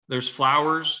 There's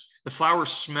flowers. The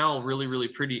flowers smell really, really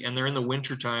pretty, and they're in the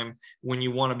wintertime when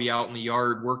you want to be out in the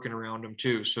yard working around them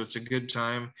too. So it's a good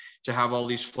time to have all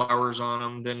these flowers on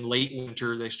them. Then late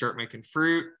winter, they start making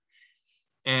fruit.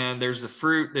 And there's the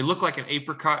fruit. They look like an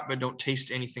apricot, but don't taste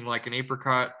anything like an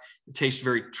apricot. It tastes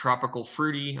very tropical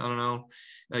fruity. I don't know.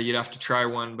 You'd have to try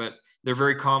one, but they're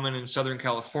very common in Southern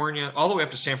California, all the way up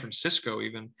to San Francisco,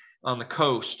 even on the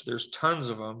coast. There's tons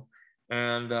of them.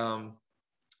 And,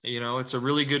 you know, it's a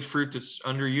really good fruit that's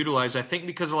underutilized. I think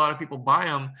because a lot of people buy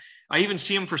them. I even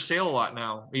see them for sale a lot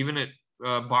now, even at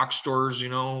box stores, you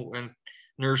know, and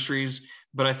nurseries.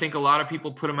 But I think a lot of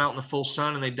people put them out in the full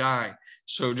sun and they die.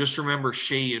 So just remember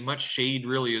shade. Much shade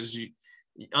really is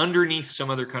underneath some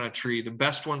other kind of tree. The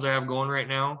best ones I have going right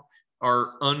now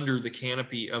are under the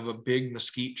canopy of a big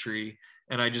mesquite tree.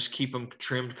 And I just keep them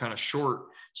trimmed kind of short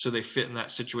so they fit in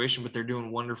that situation, but they're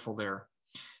doing wonderful there.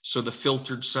 So the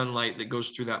filtered sunlight that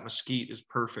goes through that mesquite is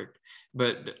perfect.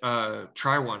 But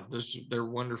try one. They're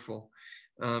wonderful.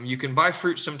 You can buy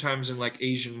fruit sometimes in like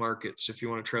Asian markets if you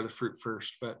want to try the fruit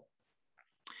first. But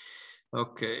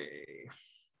okay.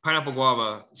 Pineapple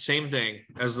guava, same thing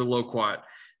as the loquat.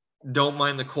 Don't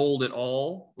mind the cold at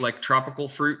all, like tropical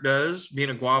fruit does.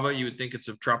 Being a guava, you would think it's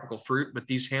a tropical fruit, but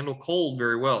these handle cold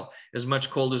very well, as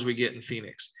much cold as we get in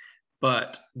Phoenix.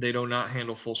 But they do not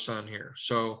handle full sun here.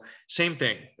 So same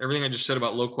thing. Everything I just said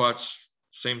about loquats,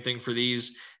 same thing for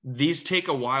these. These take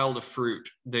a while to fruit.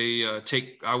 They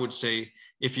take, I would say,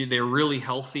 if they're really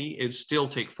healthy, it'd still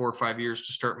take 4 or 5 years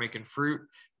to start making fruit.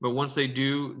 But once they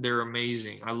do, they're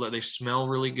amazing. They smell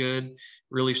really good,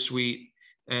 really sweet,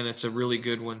 and it's a really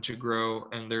good one to grow.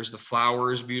 And there's the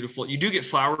flowers, beautiful. You do get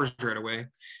flowers right away.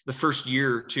 The first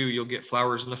year or two, you'll get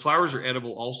flowers, and the flowers are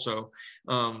edible also.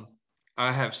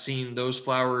 I have seen those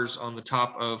flowers on the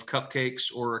top of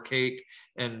cupcakes or a cake,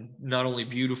 and not only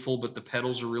beautiful, but the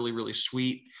petals are really, really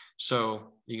sweet.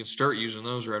 So you can start using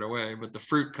those right away, but the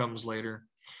fruit comes later.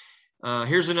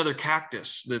 Here's another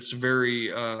cactus that's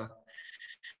very,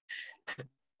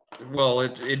 well,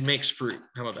 it makes fruit.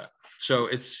 How about that? So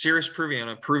it's Ceres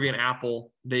peruviana, Peruvian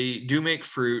apple. They do make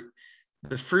fruit.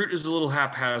 The fruit is a little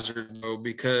haphazard though,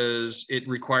 because it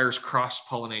requires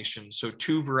cross-pollination. So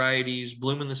 2 varieties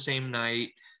bloom in the same night.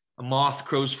 A moth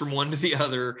goes from one to the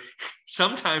other.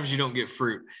 Sometimes you don't get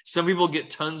fruit. Some people get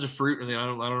tons of fruit, and I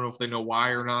don't know if they know why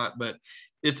or not, but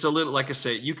it's a little, like I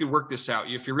say, you could work this out.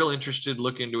 If you're real interested,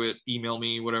 look into it, email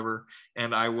me, whatever,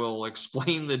 and I will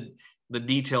explain the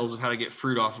details of how to get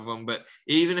fruit off of them. But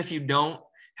even if you don't,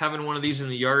 having one of these in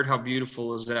the yard, how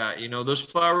beautiful is that? You know, those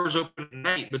flowers open at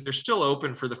night, but they're still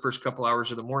open for the first couple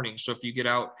hours of the morning. So if you get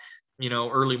out, you know,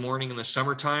 early morning in the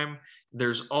summertime,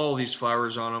 there's all these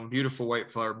flowers on them, beautiful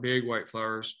white flower, big white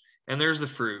flowers. And there's the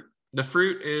fruit. The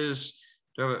fruit is,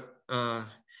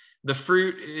 the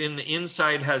fruit in the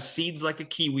inside has seeds like a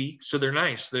kiwi, so they're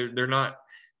nice. They're not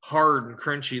hard and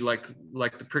crunchy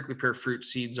like the prickly pear fruit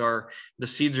seeds are. The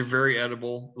seeds are very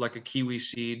edible, like a kiwi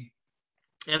seed.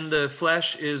 And the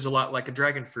flesh is a lot like a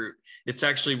dragon fruit. It's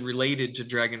actually related to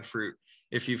dragon fruit.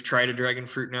 If you've tried a dragon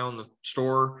fruit now in the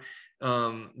store,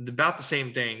 about the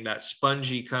same thing, that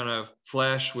spongy kind of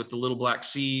flesh with the little black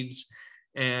seeds,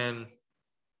 and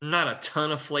not a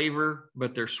ton of flavor,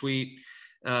 but they're sweet.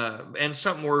 And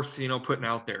something worth, you know, putting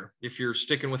out there. If you're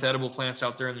sticking with edible plants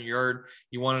out there in the yard,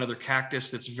 you want another cactus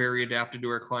that's very adapted to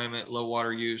our climate, low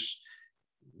water use,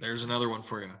 there's another one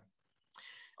for you.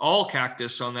 All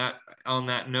cactus on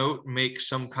that note make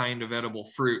some kind of edible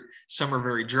fruit. Some are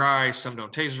very dry, some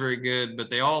don't taste very good,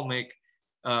 but they all make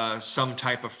some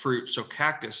type of fruit. So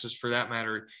cactuses, for that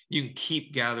matter, you can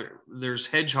keep gathering. There's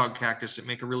hedgehog cactus that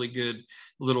make a really good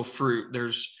little fruit.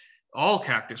 There's all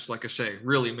cactus, like I say,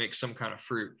 really make some kind of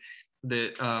fruit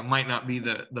that might not be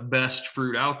the best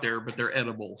fruit out there, but they're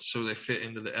edible. So they fit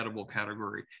into the edible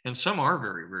category. And some are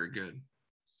very, very good.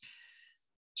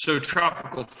 So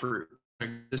tropical fruit,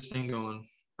 this thing going.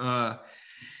 I'm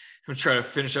gonna try to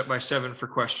finish up by 7 for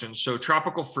questions. So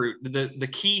tropical fruit, the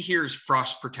key here is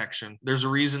frost protection. There's a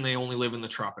reason they only live in the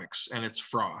tropics, and it's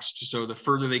frost. So the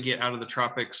further they get out of the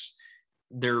tropics,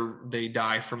 they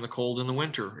die from the cold in the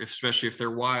winter, especially if they're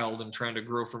wild and trying to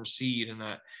grow from seed, and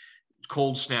that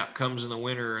cold snap comes in the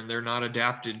winter and they're not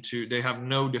adapted to, they have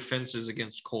no defenses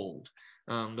against cold.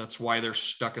 That's why they're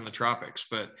stuck in the tropics.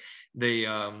 But they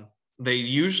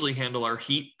usually handle our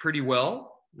heat pretty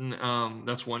well.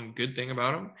 That's one good thing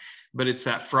about them, but it's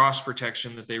that frost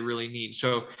protection that they really need.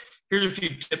 So here's a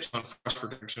few tips on frost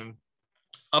protection.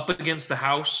 Up against the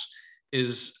house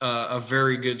is a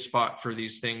very good spot for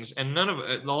these things. And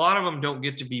a lot of them don't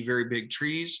get to be very big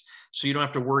trees, so you don't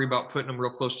have to worry about putting them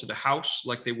real close to the house,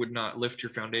 like they would not lift your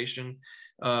foundation.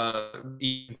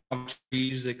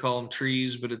 Trees, they call them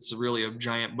trees, but it's really a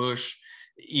giant bush.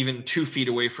 Even 2 feet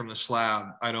away from the slab,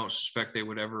 I don't suspect they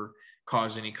would ever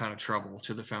cause any kind of trouble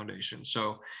to the foundation.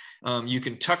 So you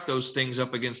can tuck those things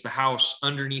up against the house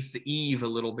underneath the eave a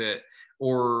little bit,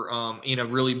 or in a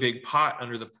really big pot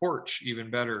under the porch,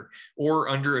 even better, or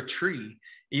under a tree.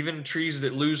 Even trees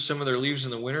that lose some of their leaves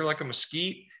in the winter, like a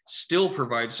mesquite, still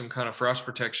provide some kind of frost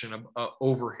protection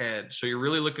overhead. So you're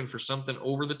really looking for something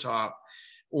over the top,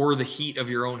 or the heat of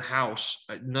your own house.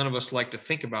 None of us like to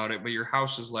think about it, but your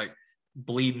house is like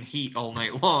bleeding heat all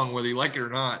night long, whether you like it or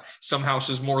not. Some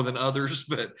houses more than others,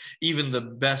 but even the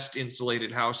best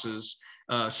insulated houses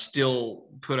still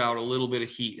put out a little bit of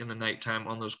heat in the nighttime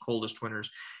on those coldest winters.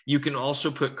 You can also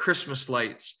put Christmas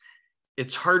lights.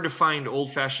 It's hard to find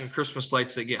old-fashioned Christmas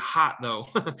lights that get hot, though.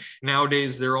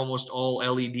 Nowadays, they're almost all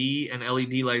LED, and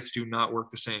LED lights do not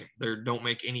work the same. They don't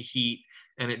make any heat,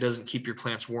 and it doesn't keep your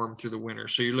plants warm through the winter.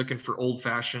 So you're looking for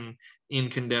old-fashioned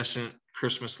incandescent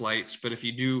Christmas lights. But if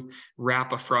you do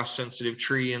wrap a frost-sensitive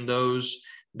tree in those,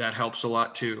 that helps a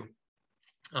lot too.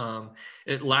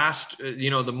 It lasts,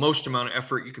 the most amount of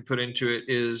effort you could put into it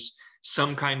is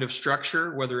some kind of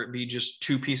structure, whether it be just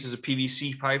 2 pieces of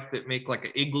PVC pipe that make like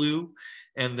an igloo,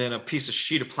 and then a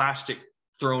sheet of plastic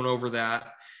thrown over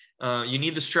that. You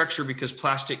need the structure because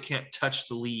plastic can't touch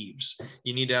the leaves.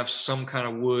 You need to have some kind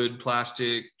of wood,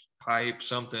 plastic, pipe,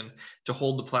 something to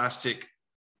hold the plastic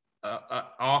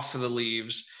off of the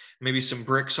leaves. Maybe some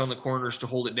bricks on the corners to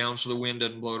hold it down so the wind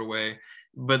doesn't blow it away.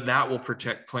 But that will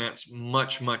protect plants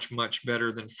much, much, much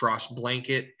better than frost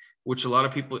blanket, which a lot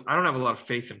of people, I don't have a lot of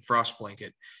faith in frost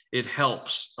blanket. It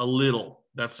helps a little.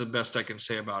 That's the best I can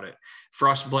say about it.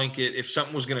 Frost blanket, if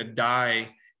something was going to die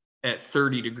at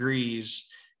 30 degrees,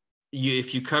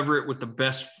 if you cover it with the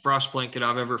best frost blanket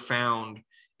I've ever found,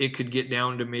 it could get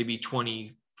down to maybe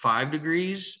 25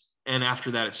 degrees. And after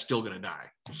that, it's still going to die.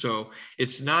 So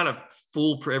it's not a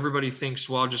full, everybody thinks,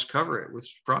 well, I'll just cover it with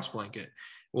frost blanket.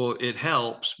 Well, it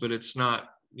helps, but it's not,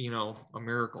 a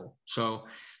miracle. So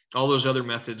all those other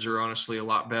methods are honestly a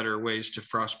lot better ways to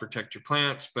frost protect your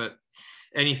plants, but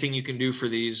anything you can do for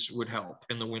these would help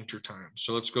in the winter time.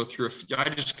 So let's go through I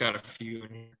just got a few in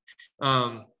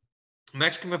here.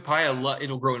 Mexican papaya,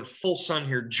 it'll grow in full sun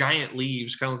here, giant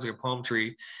leaves, kind of looks like a palm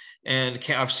tree. And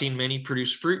I've seen many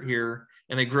produce fruit here.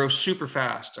 and they grow super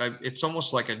fast. It's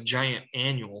almost like a giant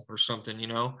annual or something, you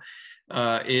know.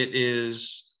 It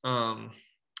is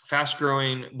fast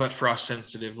growing, but frost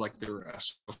sensitive like the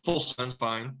rest. Full sun's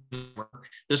fine.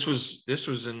 This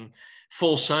was in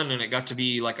full sun, and it got to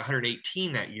be like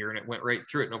 118 that year, and it went right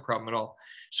through it, no problem at all.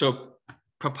 So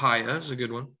papaya is a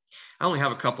good one. I only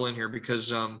have a couple in here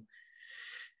because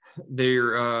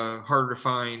they're harder to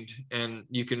find, and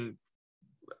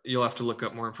you'll have to look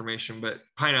up more information. But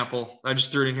pineapple, I just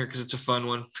threw it in here because it's a fun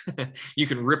one. You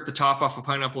can rip the top off a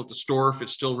pineapple at the store if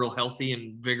it's still real healthy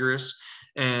and vigorous,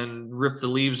 and rip the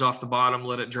leaves off the bottom,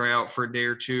 let it dry out for a day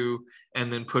or two,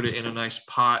 and then put it in a nice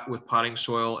pot with potting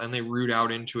soil, and they root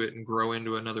out into it and grow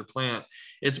into another plant.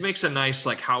 It makes a nice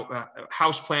like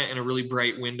house plant in a really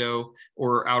bright window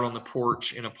or out on the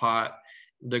porch in a pot.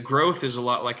 The growth is a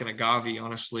lot like an agave,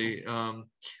 honestly,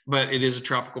 but it is a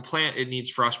tropical plant. It needs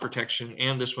frost protection,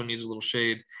 and this one needs a little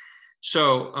shade.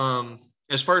 So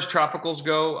as far as tropicals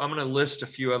go, I'm going to list a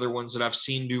few other ones that I've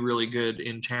seen do really good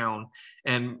in town.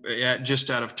 And just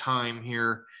out of time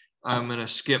here, I'm going to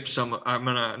skip some. I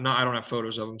don't have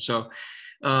photos of them. So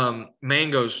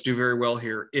mangoes do very well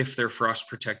here if they're frost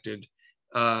protected.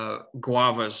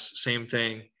 Guavas, same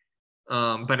thing.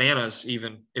 Bananas,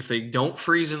 even if they don't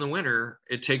freeze in the winter,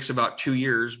 it takes about 2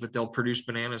 years, but they'll produce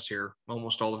bananas here,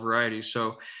 almost all the varieties.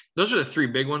 So those are the three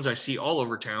big ones I see all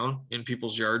over town in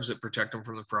people's yards that protect them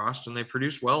from the frost, and they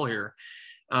produce well here.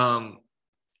 I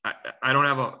don't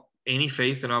have any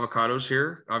faith in avocados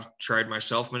here. I've tried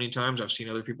myself many times. I've seen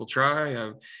other people try.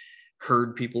 I've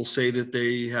heard people say that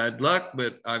they had luck,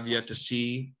 but I've yet to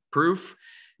see proof.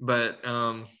 But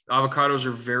avocados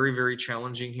are very, very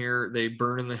challenging here. They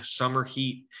burn in the summer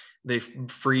heat. They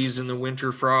freeze in the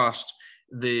winter frost.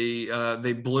 They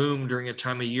bloom during a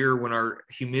time of year when our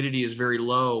humidity is very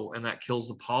low, and that kills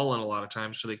the pollen a lot of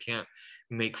times, so they can't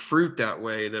make fruit that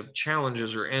way. The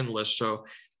challenges are endless. So,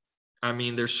 I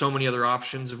mean, there's so many other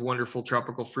options of wonderful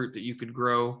tropical fruit that you could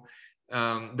grow.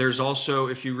 There's also,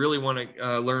 if you really want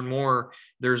to learn more,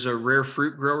 there's a Rare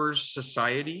Fruit Growers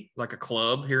Society, like a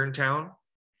club here in town.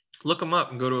 Look them up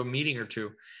and go to a meeting or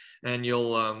two, and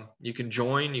you can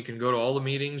join. You can go to all the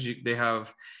meetings. They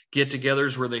have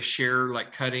get-togethers where they share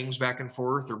like cuttings back and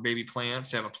forth or baby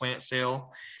plants. They have a plant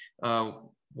sale at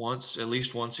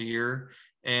least once a year,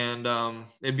 and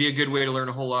it'd be a good way to learn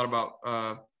a whole lot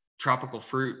about tropical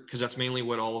fruit, because that's mainly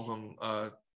what all of them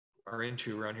are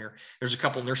into around here. There's a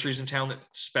couple nurseries in town that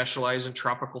specialize in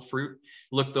tropical fruit.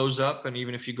 Look those up, and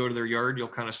even if you go to their yard, you'll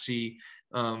kind of see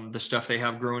the stuff they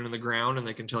have growing in the ground, and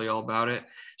they can tell you all about it.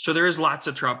 So there is lots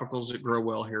of tropicals that grow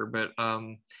well here, but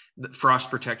the frost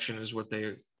protection is what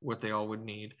they all would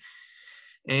need.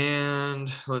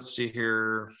 And let's see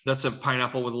here. That's a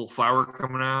pineapple with a little flower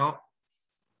coming out.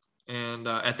 And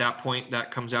at that point,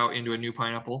 that comes out into a new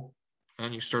pineapple,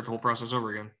 and you start the whole process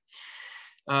over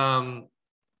again.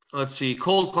 Let's see,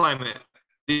 cold climate.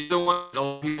 The other one a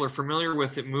lot of people are familiar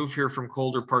with that move here from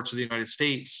colder parts of the United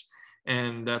States.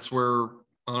 And that's where,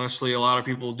 honestly, a lot of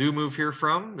people do move here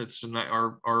from. It's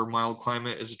our mild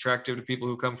climate is attractive to people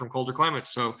who come from colder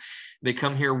climates. So they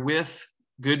come here with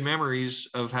good memories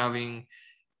of having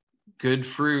good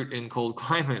fruit in cold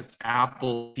climates,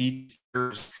 apple,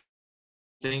 peaches,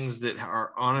 things that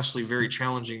are honestly very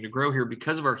challenging to grow here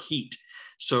because of our heat.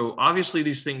 So obviously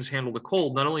these things handle the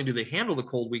cold. Not only do they handle the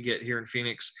cold we get here in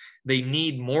Phoenix, they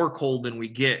need more cold than we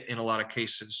get in a lot of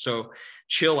cases. So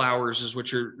chill hours is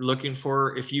what you're looking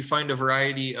for. If you find a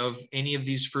variety of any of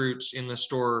these fruits in the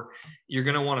store, you're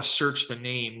going to want to search the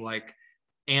name, like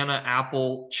Anna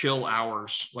apple chill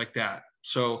hours, like that.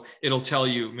 So it'll tell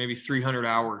you maybe 300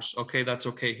 hours. Okay, that's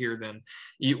okay here then.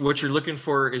 What you're looking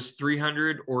for is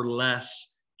 300 or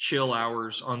less chill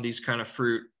hours on these kind of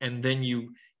fruit, and then you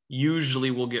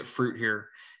usually will get fruit here.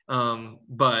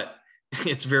 But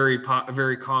it's very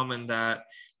common that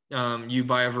you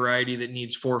buy a variety that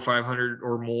needs 400 or 500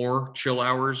 or more chill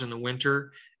hours in the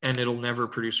winter, and it'll never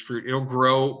produce fruit. It'll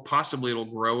grow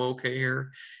okay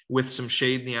here with some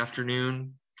shade in the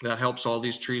afternoon. That helps all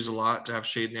these trees a lot to have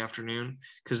shade in the afternoon,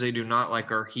 because they do not like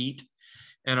our heat,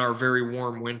 and our very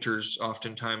warm winters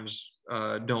oftentimes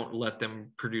don't let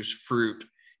them produce fruit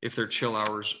if their chill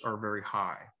hours are very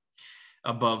high,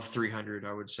 above 300,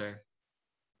 I would say.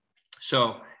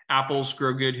 So apples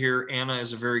grow good here. Anna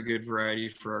is a very good variety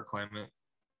for our climate.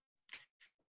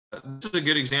 This is a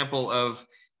good example of,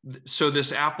 so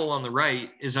this apple on the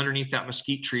right is underneath that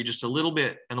mesquite tree just a little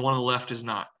bit, and the one on the left is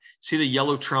not. See the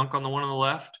yellow trunk on the one on the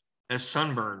left? That's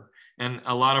sunburn. And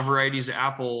a lot of varieties of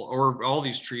apple, or all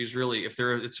these trees really, if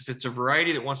it's a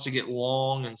variety that wants to get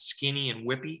long and skinny and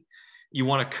whippy, you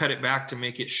want to cut it back to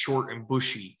make it short and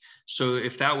bushy. So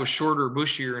if that was shorter,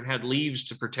 bushier, and had leaves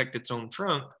to protect its own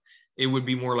trunk, it would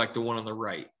be more like the one on the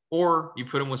right. Or you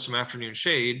put them with some afternoon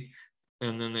shade,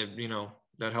 and then they,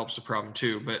 that helps the problem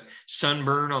too. But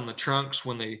sunburn on the trunks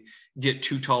when they get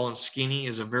too tall and skinny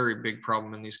is a very big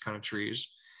problem in these kind of trees.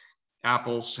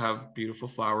 Apples have beautiful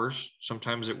flowers,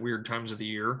 sometimes at weird times of the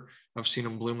year. I've seen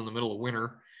them bloom in the middle of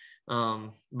winter,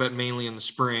 but mainly in the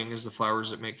spring is the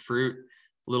flowers that make fruit.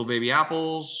 Little baby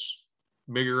apples,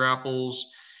 bigger apples.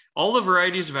 All the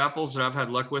varieties of apples that I've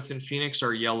had luck with in Phoenix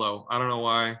are yellow. I don't know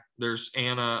why. There's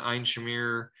Anna, Ein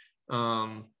Shamir,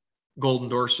 Golden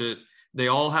Dorset. They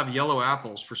all have yellow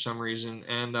apples for some reason,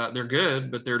 and they're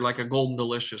good, but they're like a Golden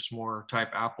Delicious more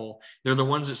type apple. They're the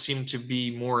ones that seem to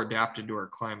be more adapted to our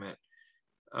climate.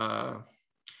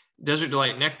 Desert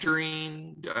Delight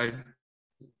Nectarine, I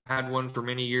had one for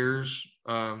many years.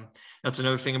 That's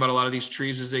another thing about a lot of these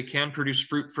trees is they can produce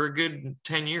fruit for a good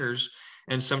 10 years.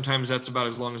 And sometimes that's about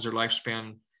as long as their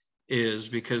lifespan is,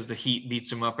 because the heat beats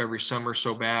them up every summer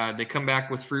so bad. They come back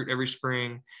with fruit every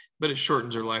spring, but it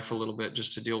shortens their life a little bit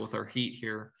just to deal with our heat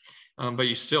here. But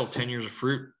you still 10 years of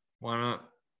fruit, why not?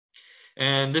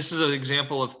 And this is an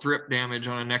example of thrip damage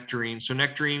on a nectarine. So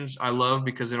nectarines I love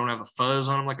because they don't have a fuzz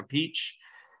on them like a peach.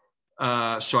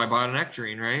 So I bought a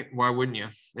nectarine, right? Why wouldn't you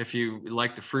if you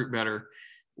like the fruit better?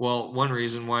 Well, one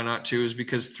reason why not too is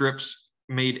because thrips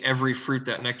made every fruit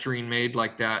that nectarine made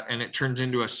like that, and it turns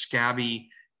into a scabby,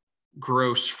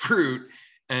 gross fruit.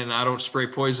 And I don't spray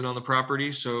poison on the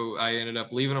property, so I ended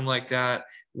up leaving them like that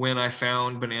when I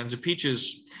found Bonanza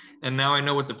peaches. And now I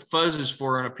know what the fuzz is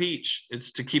for on a peach.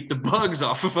 It's to keep the bugs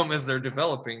off of them as they're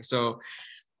developing. So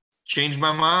changed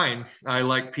my mind. I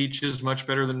like peaches much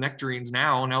better than nectarines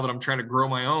now that I'm trying to grow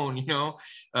my own.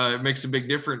 It makes a big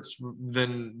difference.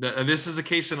 This is the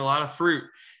case in a lot of fruit.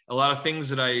 A lot of things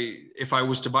that if I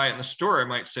was to buy it in the store, I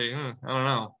might say, I don't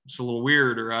know, it's a little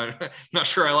weird, or I'm not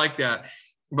sure I like that.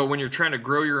 But when you're trying to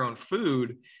grow your own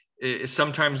food,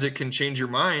 sometimes it can change your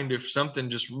mind if something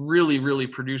just really, really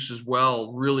produces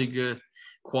well, really good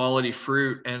quality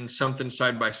fruit, and something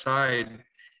side by side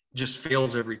just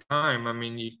fails every time. I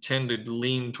mean, you tend to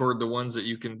lean toward the ones that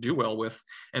you can do well with.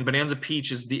 And Bonanza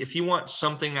Peach is if you want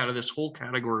something out of this whole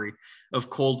category of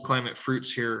cold climate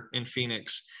fruits here in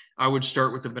Phoenix, I would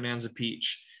start with the Bonanza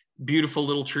Peach. Beautiful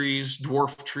little trees,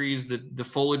 dwarf trees. The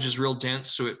foliage is real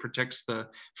dense, so it protects the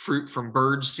fruit from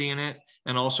birds seeing it,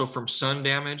 and also from sun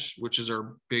damage, which is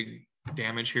our big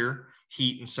damage here,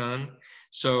 heat and sun.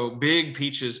 So big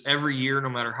peaches every year, no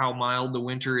matter how mild the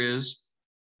winter is.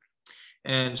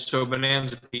 And so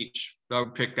Bonanza Peach, I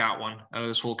would pick that one out of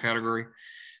this whole category.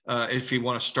 If you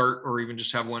want to start, or even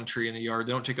just have one tree in the yard.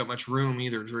 They don't take up much room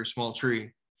either. It's a very small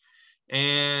tree.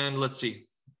 And let's see.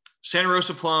 Santa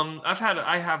Rosa plum.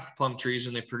 I have plum trees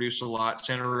and they produce a lot.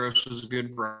 Santa Rosa is a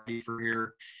good variety for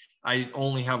here. I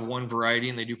only have one variety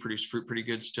and they do produce fruit pretty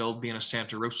good still, being a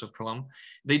Santa Rosa plum.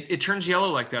 It turns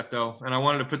yellow like that though. And I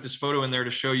wanted to put this photo in there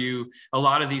to show you a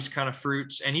lot of these kind of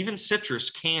fruits, and even citrus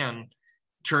can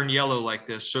turn yellow like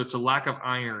this. So it's a lack of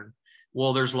iron.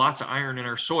 Well, there's lots of iron in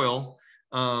our soil,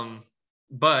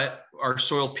 but our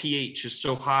soil pH is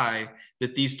so high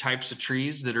that these types of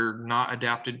trees that are not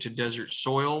adapted to desert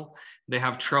soil, they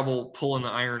have trouble pulling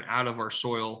the iron out of our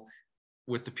soil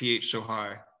with the pH so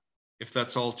high. If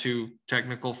that's all too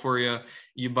technical for you,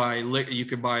 you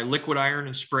could buy liquid iron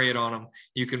and spray it on them.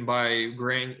 You can buy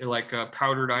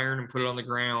powdered iron and put it on the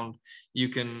ground.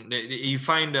 You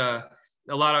find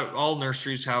all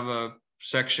nurseries have a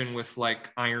section with like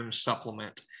iron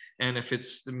supplement. And if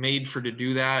it's made to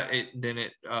do that, then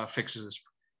it fixes this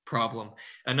problem.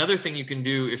 Another thing you can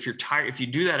do if you're tired, if you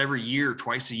do that every year,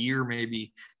 twice a year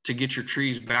maybe, to get your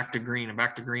trees back to green and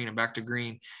back to green and back to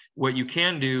green, what you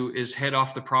can do is head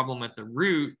off the problem at the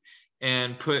root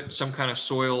and put some kind of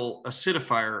soil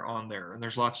acidifier on there. And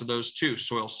there's lots of those too.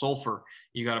 Soil sulfur,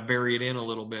 you got to bury it in a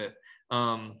little bit.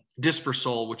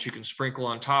 Dispersol, which you can sprinkle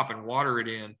on top and water it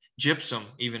in. Gypsum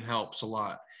even helps a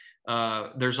lot.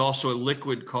 There's also a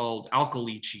liquid called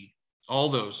alkalychee. All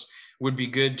those would be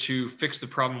good to fix the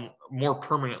problem more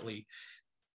permanently,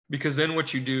 because then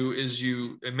what you do is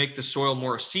you make the soil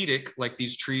more acidic, like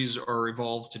these trees are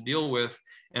evolved to deal with,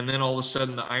 and then all of a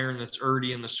sudden the iron that's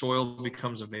already in the soil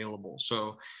becomes available.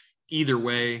 So either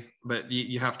way, but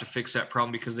you have to fix that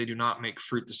problem because they do not make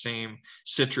fruit the same,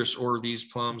 citrus or these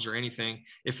plums or anything.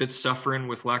 If it's suffering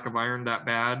with lack of iron that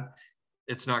bad,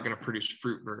 it's not going to produce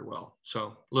fruit very well.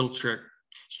 So little trick.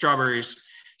 Strawberries.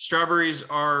 Strawberries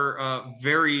are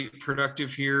very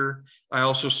productive here. I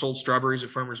also sold strawberries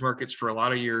at farmers markets for a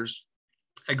lot of years.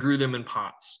 I grew them in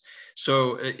pots.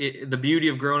 So the beauty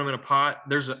of growing them in a pot,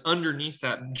 underneath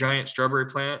that giant strawberry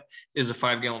plant is a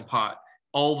 5-gallon pot.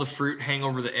 all the fruit hang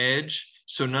over the edge,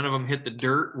 so none of them hit the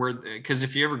dirt, because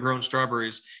if you ever grown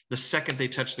strawberries, the second they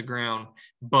touch the ground,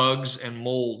 bugs and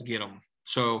mold get them.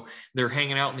 So they're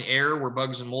hanging out in the air where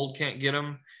bugs and mold can't get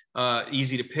them.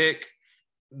 Easy to pick.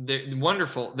 They're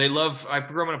wonderful. I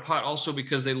grow them in a pot also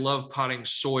because they love potting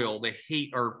soil. They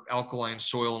hate our alkaline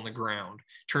soil in the ground.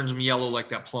 Turns them yellow like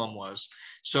that plum was.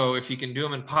 So if you can do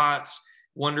them in pots,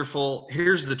 wonderful.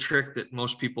 Here's the trick that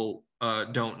most people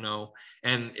don't know.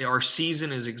 And our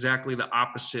season is exactly the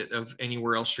opposite of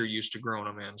anywhere else you're used to growing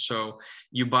them in. So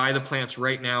you buy the plants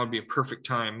right now would be a perfect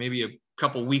time. Maybe a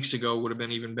couple weeks ago would have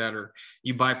been even better.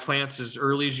 You buy plants as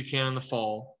early as you can in the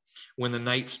fall when the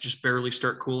nights just barely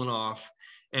start cooling off,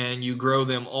 and you grow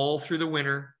them all through the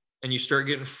winter, and you start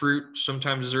getting fruit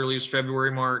sometimes as early as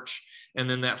February, March. And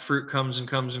then that fruit comes and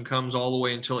comes and comes all the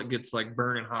way until it gets like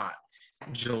burning hot.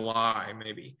 July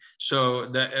maybe. So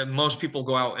that most people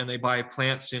go out and they buy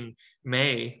plants in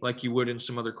May like you would in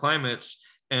some other climates,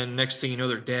 and next thing you know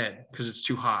they're dead because it's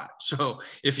too hot. So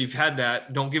if you've had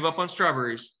that, don't give up on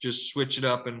strawberries. Just switch it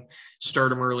up and start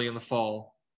them early in the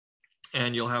fall,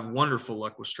 and you'll have wonderful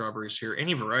luck with strawberries here.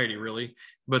 Any variety really,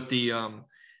 but the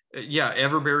yeah,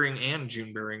 everbearing and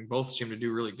June bearing both seem to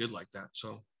do really good like that.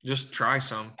 So just try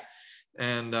some,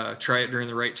 and try it during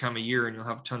the right time of year, and you'll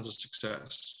have tons of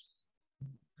success.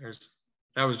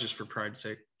 That was just for pride's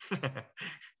sake.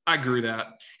 I grew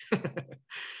that.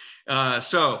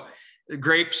 So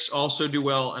grapes also do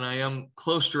well, and I am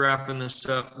close to wrapping this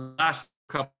up. Last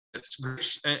couple minutes,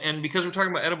 grapes, and because we're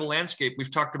talking about edible landscape, we've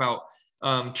talked about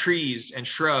trees and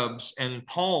shrubs and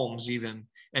palms even,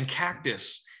 and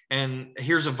cactus. And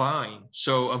here's a vine.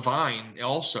 So a vine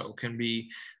also can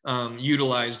be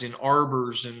utilized in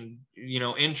arbors and,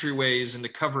 entryways, and to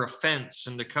cover a fence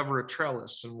and to cover a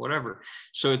trellis and whatever.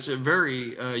 So it's a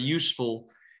very useful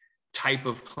type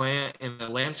of plant in the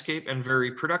landscape, and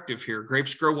very productive here.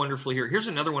 Grapes grow wonderfully here. Here's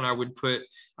another one I would put.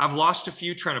 I've lost a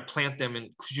few trying to plant them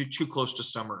in too close to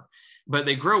summer, but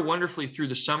they grow wonderfully through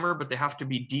the summer, but they have to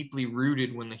be deeply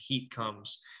rooted when the heat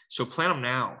comes. So plant them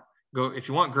now. If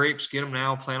you want grapes, get them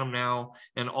now, plant them now,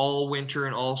 and all winter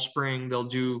and all spring, they'll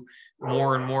do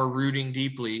more and more rooting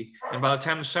deeply. And by the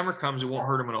time the summer comes, it won't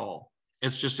hurt them at all.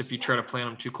 It's just if you try to plant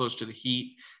them too close to the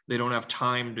heat, they don't have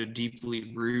time to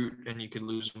deeply root, and you could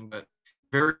lose them. But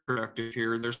very productive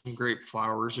here. There's some grape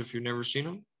flowers if you've never seen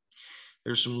them.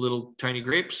 There's some little tiny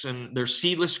grapes, and they're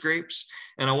seedless grapes.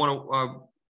 And I want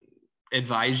to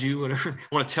advise you, whatever,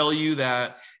 I want to tell you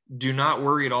that do not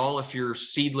worry at all if your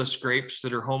seedless grapes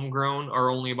that are homegrown are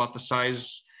only about the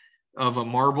size of a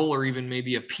marble or even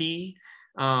maybe a pea.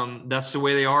 That's the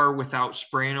way they are without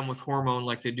spraying them with hormone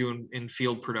like they do in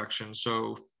field production.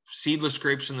 So seedless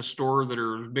grapes in the store that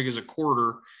are as big as a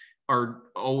quarter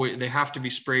they have to be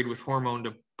sprayed with hormone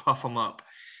to puff them up.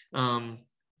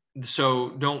 So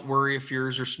don't worry if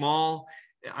yours are small.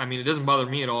 I mean, it doesn't bother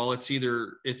me at all. It's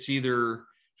either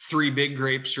 3 big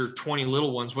grapes or 20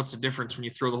 little ones. What's the difference when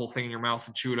you throw the whole thing in your mouth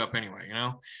and chew it up anyway,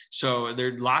 So there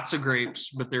are lots of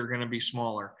grapes, but they're going to be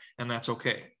smaller, and that's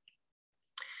okay.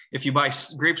 If you buy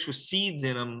grapes with seeds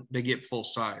in them, they get full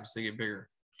size, they get bigger.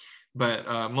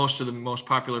 But most of the most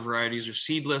popular varieties are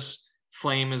seedless.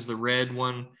 Flame is the red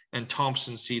one, and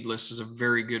Thompson seedless is a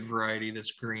very good variety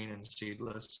that's green and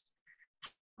seedless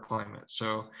climate.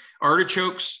 So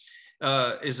artichokes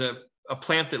is a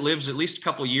plant that lives at least a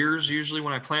couple of years usually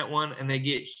when I plant one, and they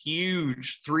get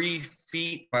huge, 3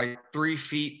 feet by 3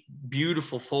 feet,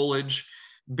 beautiful foliage,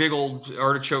 big old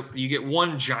artichoke. You get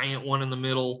one giant one in the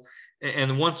middle,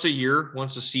 and once a year,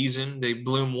 once a season, they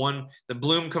bloom one. The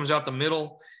bloom comes out the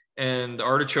middle, and the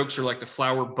artichokes are like the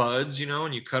flower buds,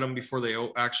 and you cut them before they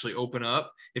actually open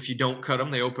up. If you don't cut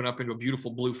them, they open up into a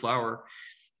beautiful blue flower.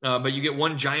 But you get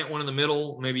one giant one in the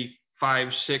middle, maybe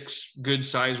 5, 6 good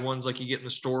size ones like you get in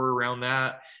the store around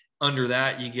that. Under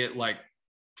that, you get like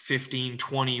 15,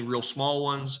 20 real small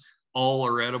ones. All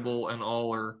are edible, and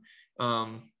all are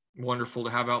wonderful to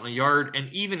have out in the yard.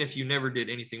 And even if you never did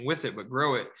anything with it but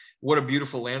grow it, what a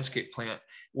beautiful landscape plant.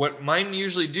 What mine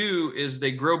usually do is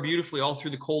they grow beautifully all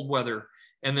through the cold weather.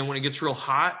 And then when it gets real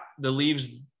hot, the leaves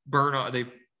burn out, they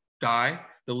die.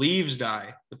 The leaves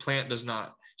die, the plant does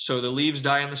not. So the leaves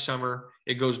die in the summer,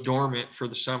 it goes dormant for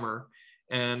the summer,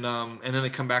 and then they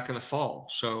come back in the fall.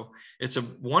 So it's a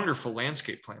wonderful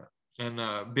landscape plant, and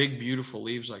big, beautiful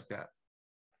leaves like that.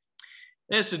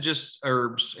 This is just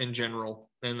herbs in general,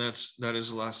 and that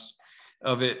is less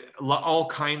of it. All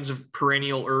kinds of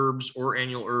perennial herbs or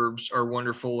annual herbs are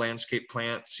wonderful landscape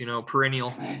plants.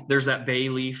 Perennial, there's that bay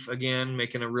leaf again,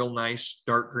 making a real nice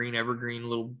dark green evergreen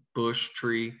little bush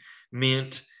tree.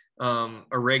 Mint,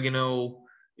 oregano,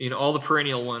 all the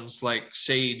perennial ones like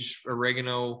sage,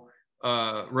 oregano,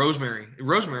 rosemary.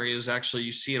 Rosemary is actually,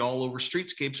 you see it all over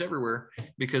streetscapes everywhere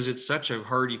because it's such a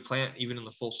hardy plant, even in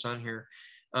the full sun here.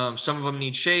 Some of them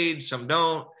need shade, some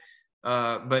don't,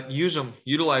 but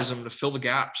utilize them to fill the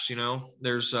gaps.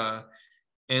 There's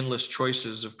endless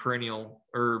choices of perennial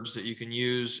herbs that you can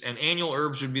use, and annual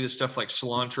herbs would be the stuff like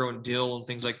cilantro and dill and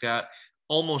things like that.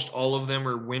 Almost all of them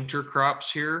are winter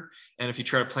crops here, and if you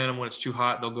try to plant them when it's too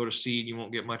hot, they'll go to seed. You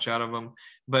won't get much out of them,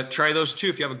 but try those too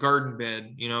if you have a garden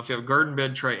bed. If you have a garden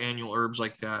bed, try annual herbs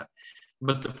like that.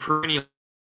 But the perennial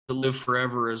to live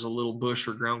forever as a little bush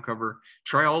or ground cover,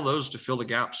 try all those to fill the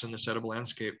gaps in this edible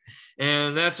landscape.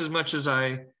 And that's as much as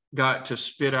I got to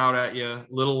spit out at you. A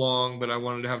little long, but I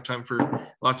wanted to have time for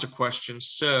lots of questions.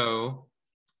 So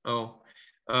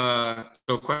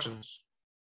questions.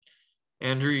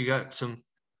 Andrew, you got some?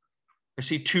 I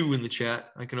see 2 in the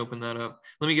chat. I can open that up.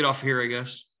 Let me get off here, I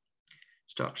guess.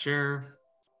 Stop share.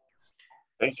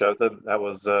 Thanks, Jonathan. That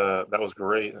was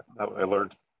great. I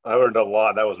learned a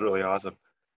lot. That was really awesome.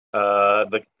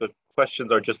 The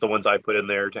questions are just the ones I put in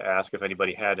there to ask if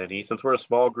anybody had any. Since we're a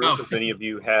small group, if any of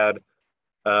you had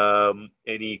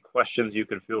any questions, you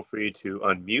can feel free to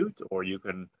unmute, or you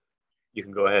can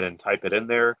go ahead and type it in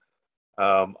there.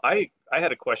 I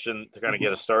had a question to kind of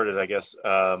get us started, I guess.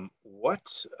 I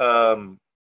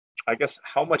guess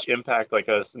how much impact, like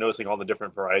us noticing all the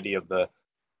different variety of the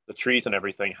trees and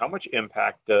everything, how much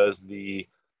impact does the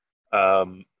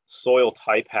soil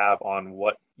type have on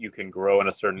what you can grow in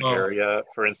a certain area?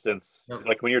 For instance,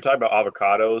 like when you're talking about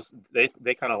avocados,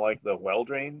 they kind of like the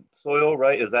well-drained soil,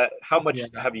 right? Is that, how much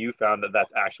have you found that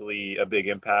that's actually a big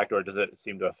impact, or does it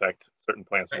seem to affect certain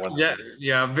plants more?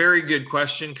 Yeah, very good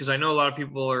question, because I know a lot of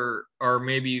people are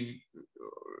maybe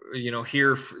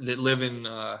here that live in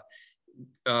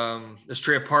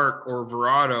Estrella Park or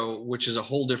Verado, which is a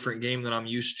whole different game than I'm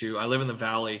used to. I live in the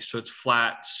valley, so it's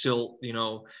flat, silt,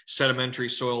 sedimentary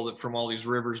soil that from all these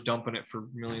rivers dumping it for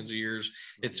millions of years.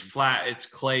 It's flat, it's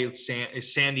clay,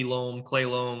 it's sandy loam, clay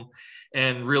loam,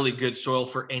 and really good soil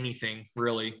for anything,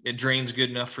 really. It drains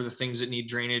good enough for the things that need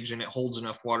drainage, and it holds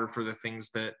enough water for the things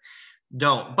that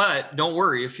don't. But don't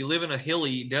worry, if you live in a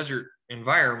hilly desert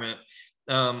environment,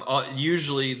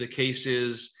 usually the case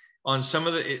is on some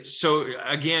of so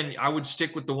again, I would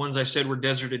stick with the ones I said were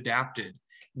desert adapted.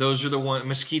 Those are the ones,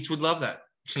 mesquites would love that,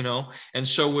 and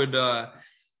so would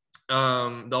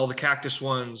all the cactus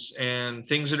ones and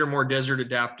things that are more desert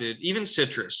adapted. Even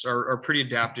citrus are pretty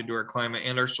adapted to our climate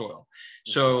and our soil.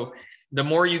 So the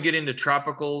more you get into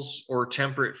tropicals or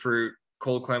temperate fruit,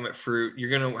 cold climate fruit,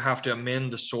 you're going to have to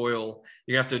amend the soil.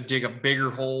 You have to dig a bigger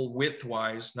hole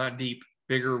width-wise, not deep,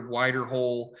 bigger, wider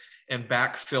hole, and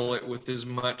backfill it with as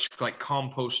much like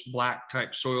compost black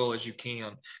type soil as you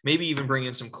can. Maybe even bring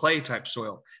in some clay type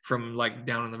soil from like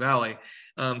down in the valley.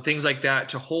 Things like that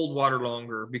to hold water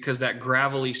longer, because that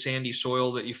gravelly, sandy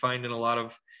soil that you find in a lot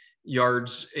of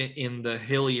yards in the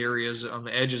hilly areas on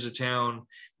the edges of town,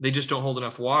 they just don't hold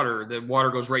enough water. The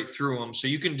water goes right through them. So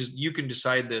you can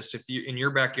decide this, if you in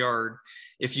your backyard,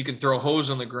 if you can throw a hose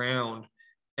on the ground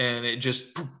and it just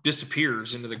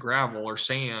disappears into the gravel or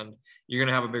sand, you're going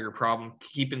to have a bigger problem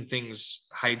keeping things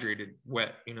hydrated,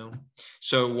 wet,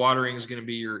 So watering is going to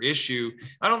be your issue.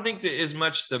 I don't think that as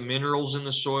much the minerals in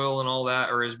the soil and all that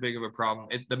are as big of a problem.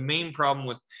 The main problem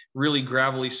with really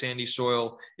gravelly, sandy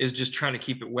soil is just trying to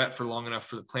keep it wet for long enough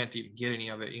for the plant to even get any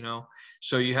of it,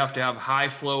 So you have to have high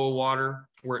flow of water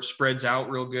where it spreads out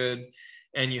real good.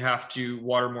 And you have to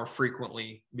water more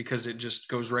frequently because it just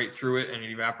goes right through it and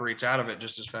it evaporates out of it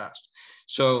just as fast.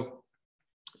 So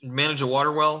manage the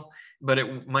water well, but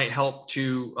it might help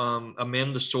to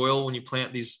amend the soil when you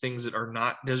plant these things that are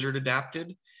not desert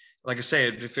adapted. Like I say,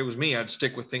 if it was me, I'd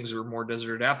stick with things that are more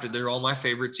desert adapted. They're all my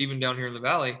favorites, even down here in the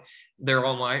valley. They're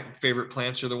all my favorite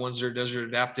plants are the ones that are desert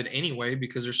adapted anyway,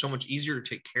 because they're so much easier to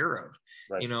take care of.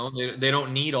 Right. They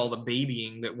don't need all the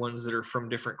babying that ones that are from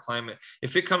different climate.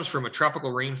 If it comes from a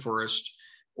tropical rainforest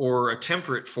or a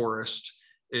temperate forest,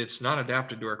 it's not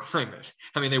adapted to our climate.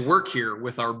 I mean, they work here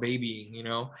with our babying,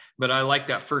 but I like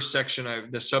that first section,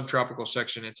 the subtropical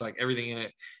section. It's like everything in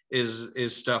it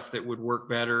is stuff that would work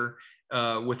better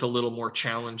with a little more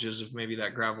challenges of maybe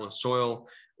that gravelous soil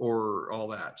or all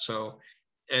that. So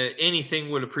anything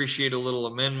would appreciate a little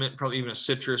amendment, probably even a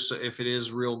citrus if it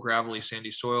is real gravelly,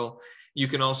 sandy soil. You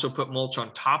can also put mulch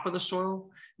on top of the soil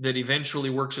that eventually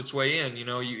works its way in.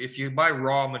 If you buy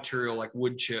raw material like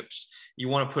wood chips, you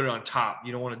want to put it on top.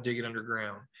 You don't want to dig it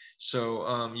underground.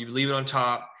 So you leave it on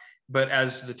top. But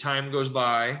as the time goes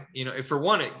by, if for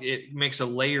one, it makes a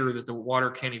layer that the water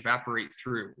can't evaporate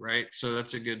through, right? So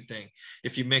that's a good thing.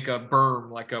 If you make a berm,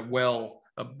 like a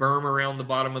berm around the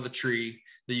bottom of the tree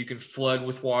that you can flood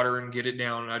with water and get it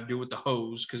down. And I'd do it with the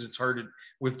hose, because it's hard to,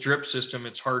 with drip system,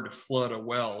 it's hard to flood a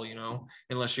well, you know,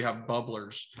 unless you have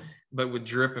bubblers. But with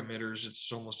drip emitters, it's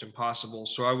almost impossible.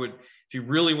 So I would, if you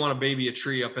really want to baby a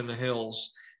tree up in the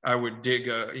hills, I would dig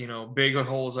a, you know, big a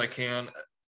hole as I can,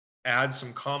 add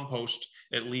some compost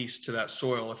at least to that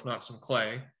soil, if not some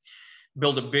clay,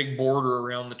 build a big border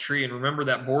around the tree. And remember,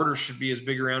 that border should be as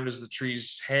big around as the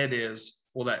tree's head is.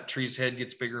 Well, that tree's head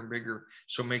gets bigger and bigger.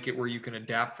 So make it where you can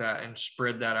adapt that and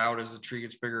spread that out as the tree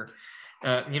gets bigger.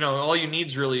 You know, all you need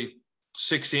is really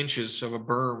 6 inches of a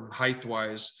berm height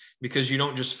wise, because you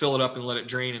don't just fill it up and let it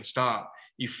drain and stop.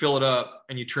 You fill it up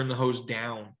and you turn the hose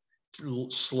down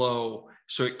slow,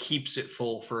 so it keeps it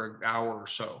full for an hour or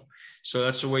so. So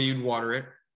that's the way you'd water it.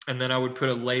 And then I would put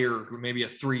a layer, maybe a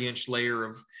 3-inch layer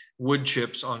of wood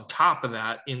chips on top of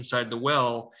that inside the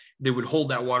well. They would hold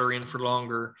that water in for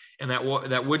longer. And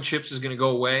that wood chips is going to go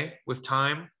away with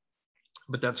time.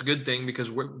 But that's a good thing,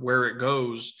 because where it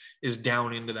goes is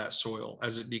down into that soil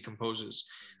as it decomposes.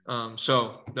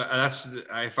 So that's,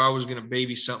 if I was going to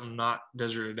baby something not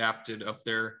desert adapted up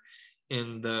there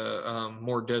in the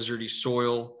more deserty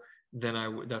soil, then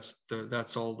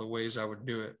that's all the ways I would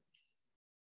do it.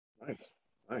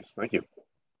 Nice, thank you.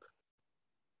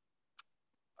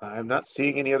 I'm not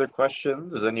seeing any other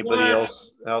questions. Does anybody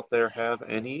else out there have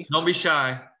any? Don't be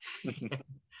shy.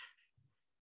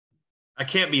 I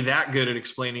can't be that good at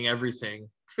explaining everything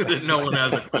that no one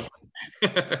has a question.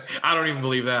 I don't even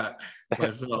believe that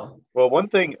myself. Well, one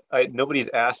thing nobody's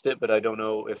asked it, but I don't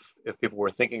know if people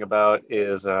were thinking about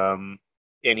is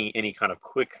any kind of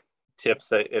quick tips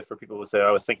that if for people who say,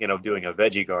 I was thinking of doing a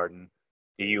veggie garden.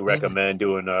 Do you recommend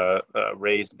doing a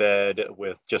raised bed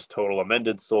with just total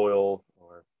amended soil?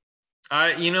 Or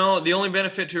you know, the only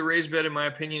benefit to a raised bed, in my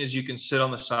opinion, is you can sit on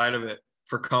the side of it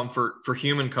for comfort, for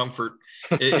human comfort.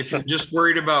 If you're just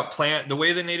worried about the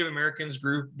way the Native Americans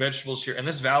grew vegetables here, and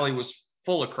this valley was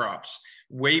full of crops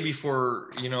way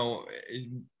before, you know,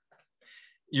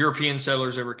 European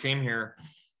settlers ever came here.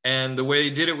 And the way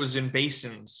they did it was in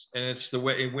basins. And it's the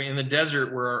way in the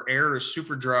desert where our air is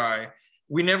super dry.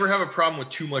 We never have a problem with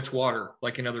too much water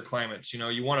like in other climates. You know,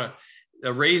 you want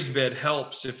a raised bed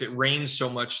helps if it rains so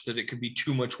much that it could be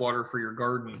too much water for your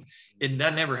garden.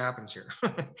 That never happens here.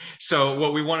 So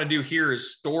what we want to do here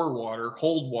is store water,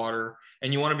 hold water,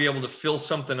 and you want to be able to fill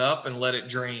something up and let it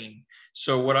drain.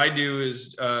 So what I do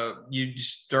is you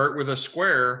start with a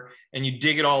square and you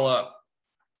dig it all up,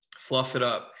 fluff it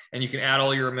up, and you can add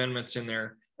all your amendments in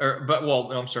there.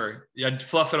 I'm sorry. I'd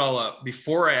fluff it all up.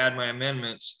 Before I add my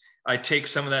amendments, I take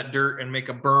some of that dirt and make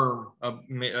a berm.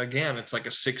 Again, it's like a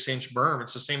 6-inch berm.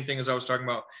 It's the same thing as I was talking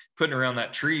about putting around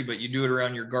that tree, but you do it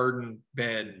around your garden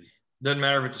bed. Doesn't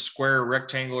matter if it's a square,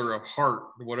 rectangle, or a heart,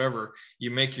 whatever. You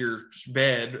make your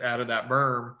bed out of that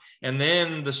berm, and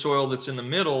then the soil that's in the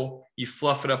middle, you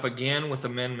fluff it up again with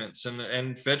amendments.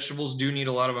 And vegetables do need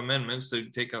a lot of amendments.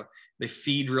 They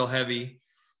feed real heavy.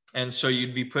 And so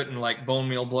you'd be putting like bone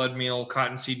meal, blood meal,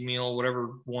 cottonseed meal,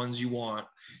 whatever ones you want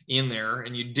in there,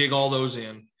 and you dig all those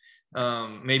in.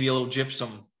 Maybe a little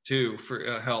gypsum too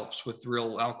helps with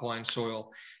real alkaline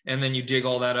soil. And then you dig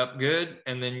all that up good,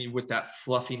 and then with that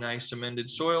fluffy, nice amended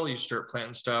soil, you start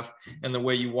planting stuff. And the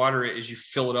way you water it is you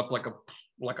fill it up like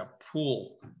a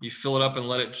pool. You fill it up and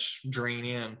let it drain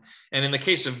in. And in the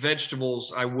case of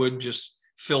vegetables, I would just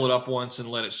fill it up once and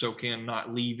let it soak in,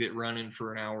 not leave it running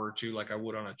for an hour or two like I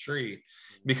would on a tree,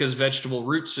 because vegetable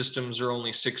root systems are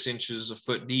only 6 inches a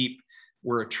foot deep,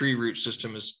 where a tree root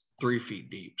system is 3 feet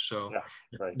deep. So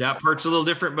that part's a little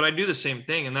different, but I do the same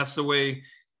thing. And that's the way,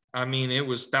 I mean, it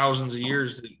was thousands of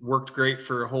years. It worked great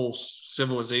for a whole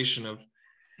civilization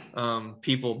of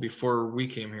people before we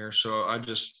came here. So I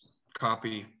just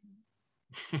copy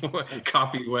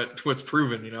what's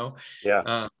proven, you know?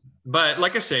 Yeah. But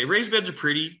like I say, raised beds are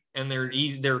pretty and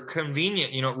they're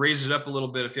convenient. You know, it raises it up a little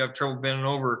bit if you have trouble bending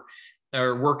over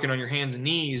or working on your hands and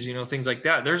knees, you know, things like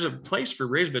that. There's a place for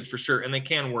raised beds for sure, and they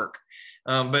can work.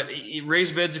 But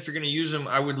raised beds, if you're going to use them,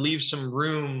 I would leave some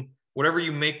room, whatever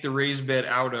you make the raised bed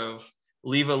out of,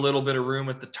 leave a little bit of room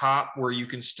at the top where you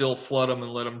can still flood them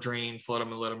and let them drain, flood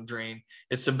them and let them drain.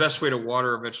 It's the best way to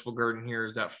water a vegetable garden here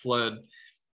is that flood,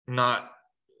 not,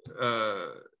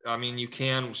 I mean, you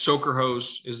can, soaker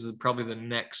hose is probably the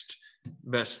next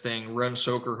best thing. Run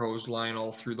soaker hose line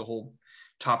all through the whole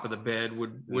top of the bed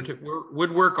would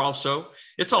work also.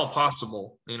 It's all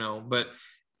possible, you know, but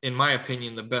in my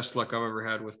opinion, the best luck I've ever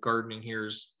had with gardening here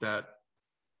is that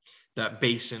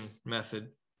basin method.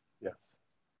 Yes.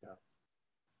 Yeah.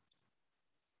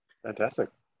 Fantastic.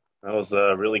 That was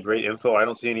really great info. I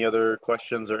don't see any other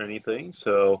questions or anything,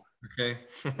 so Okay.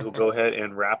 we'll go ahead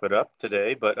and wrap it up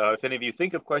today. But if any of you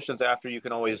think of questions after, you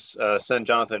can always send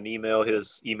Jonathan an email.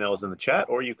 His email is in the chat,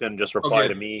 or you can just reply Okay.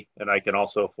 to me, and I can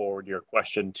also forward your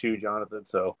question to Jonathan.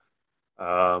 So,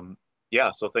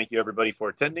 yeah, so thank you everybody for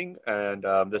attending, and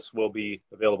this will be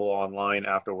available online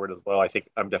afterward as well. I think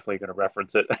I'm definitely going to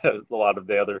reference it. A lot of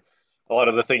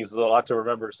the things, is a lot to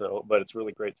remember. So, but it's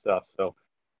really great stuff. So.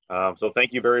 So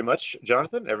thank you very much,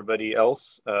 Jonathan. Everybody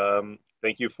else,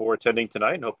 thank you for attending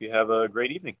tonight and hope you have a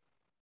great evening.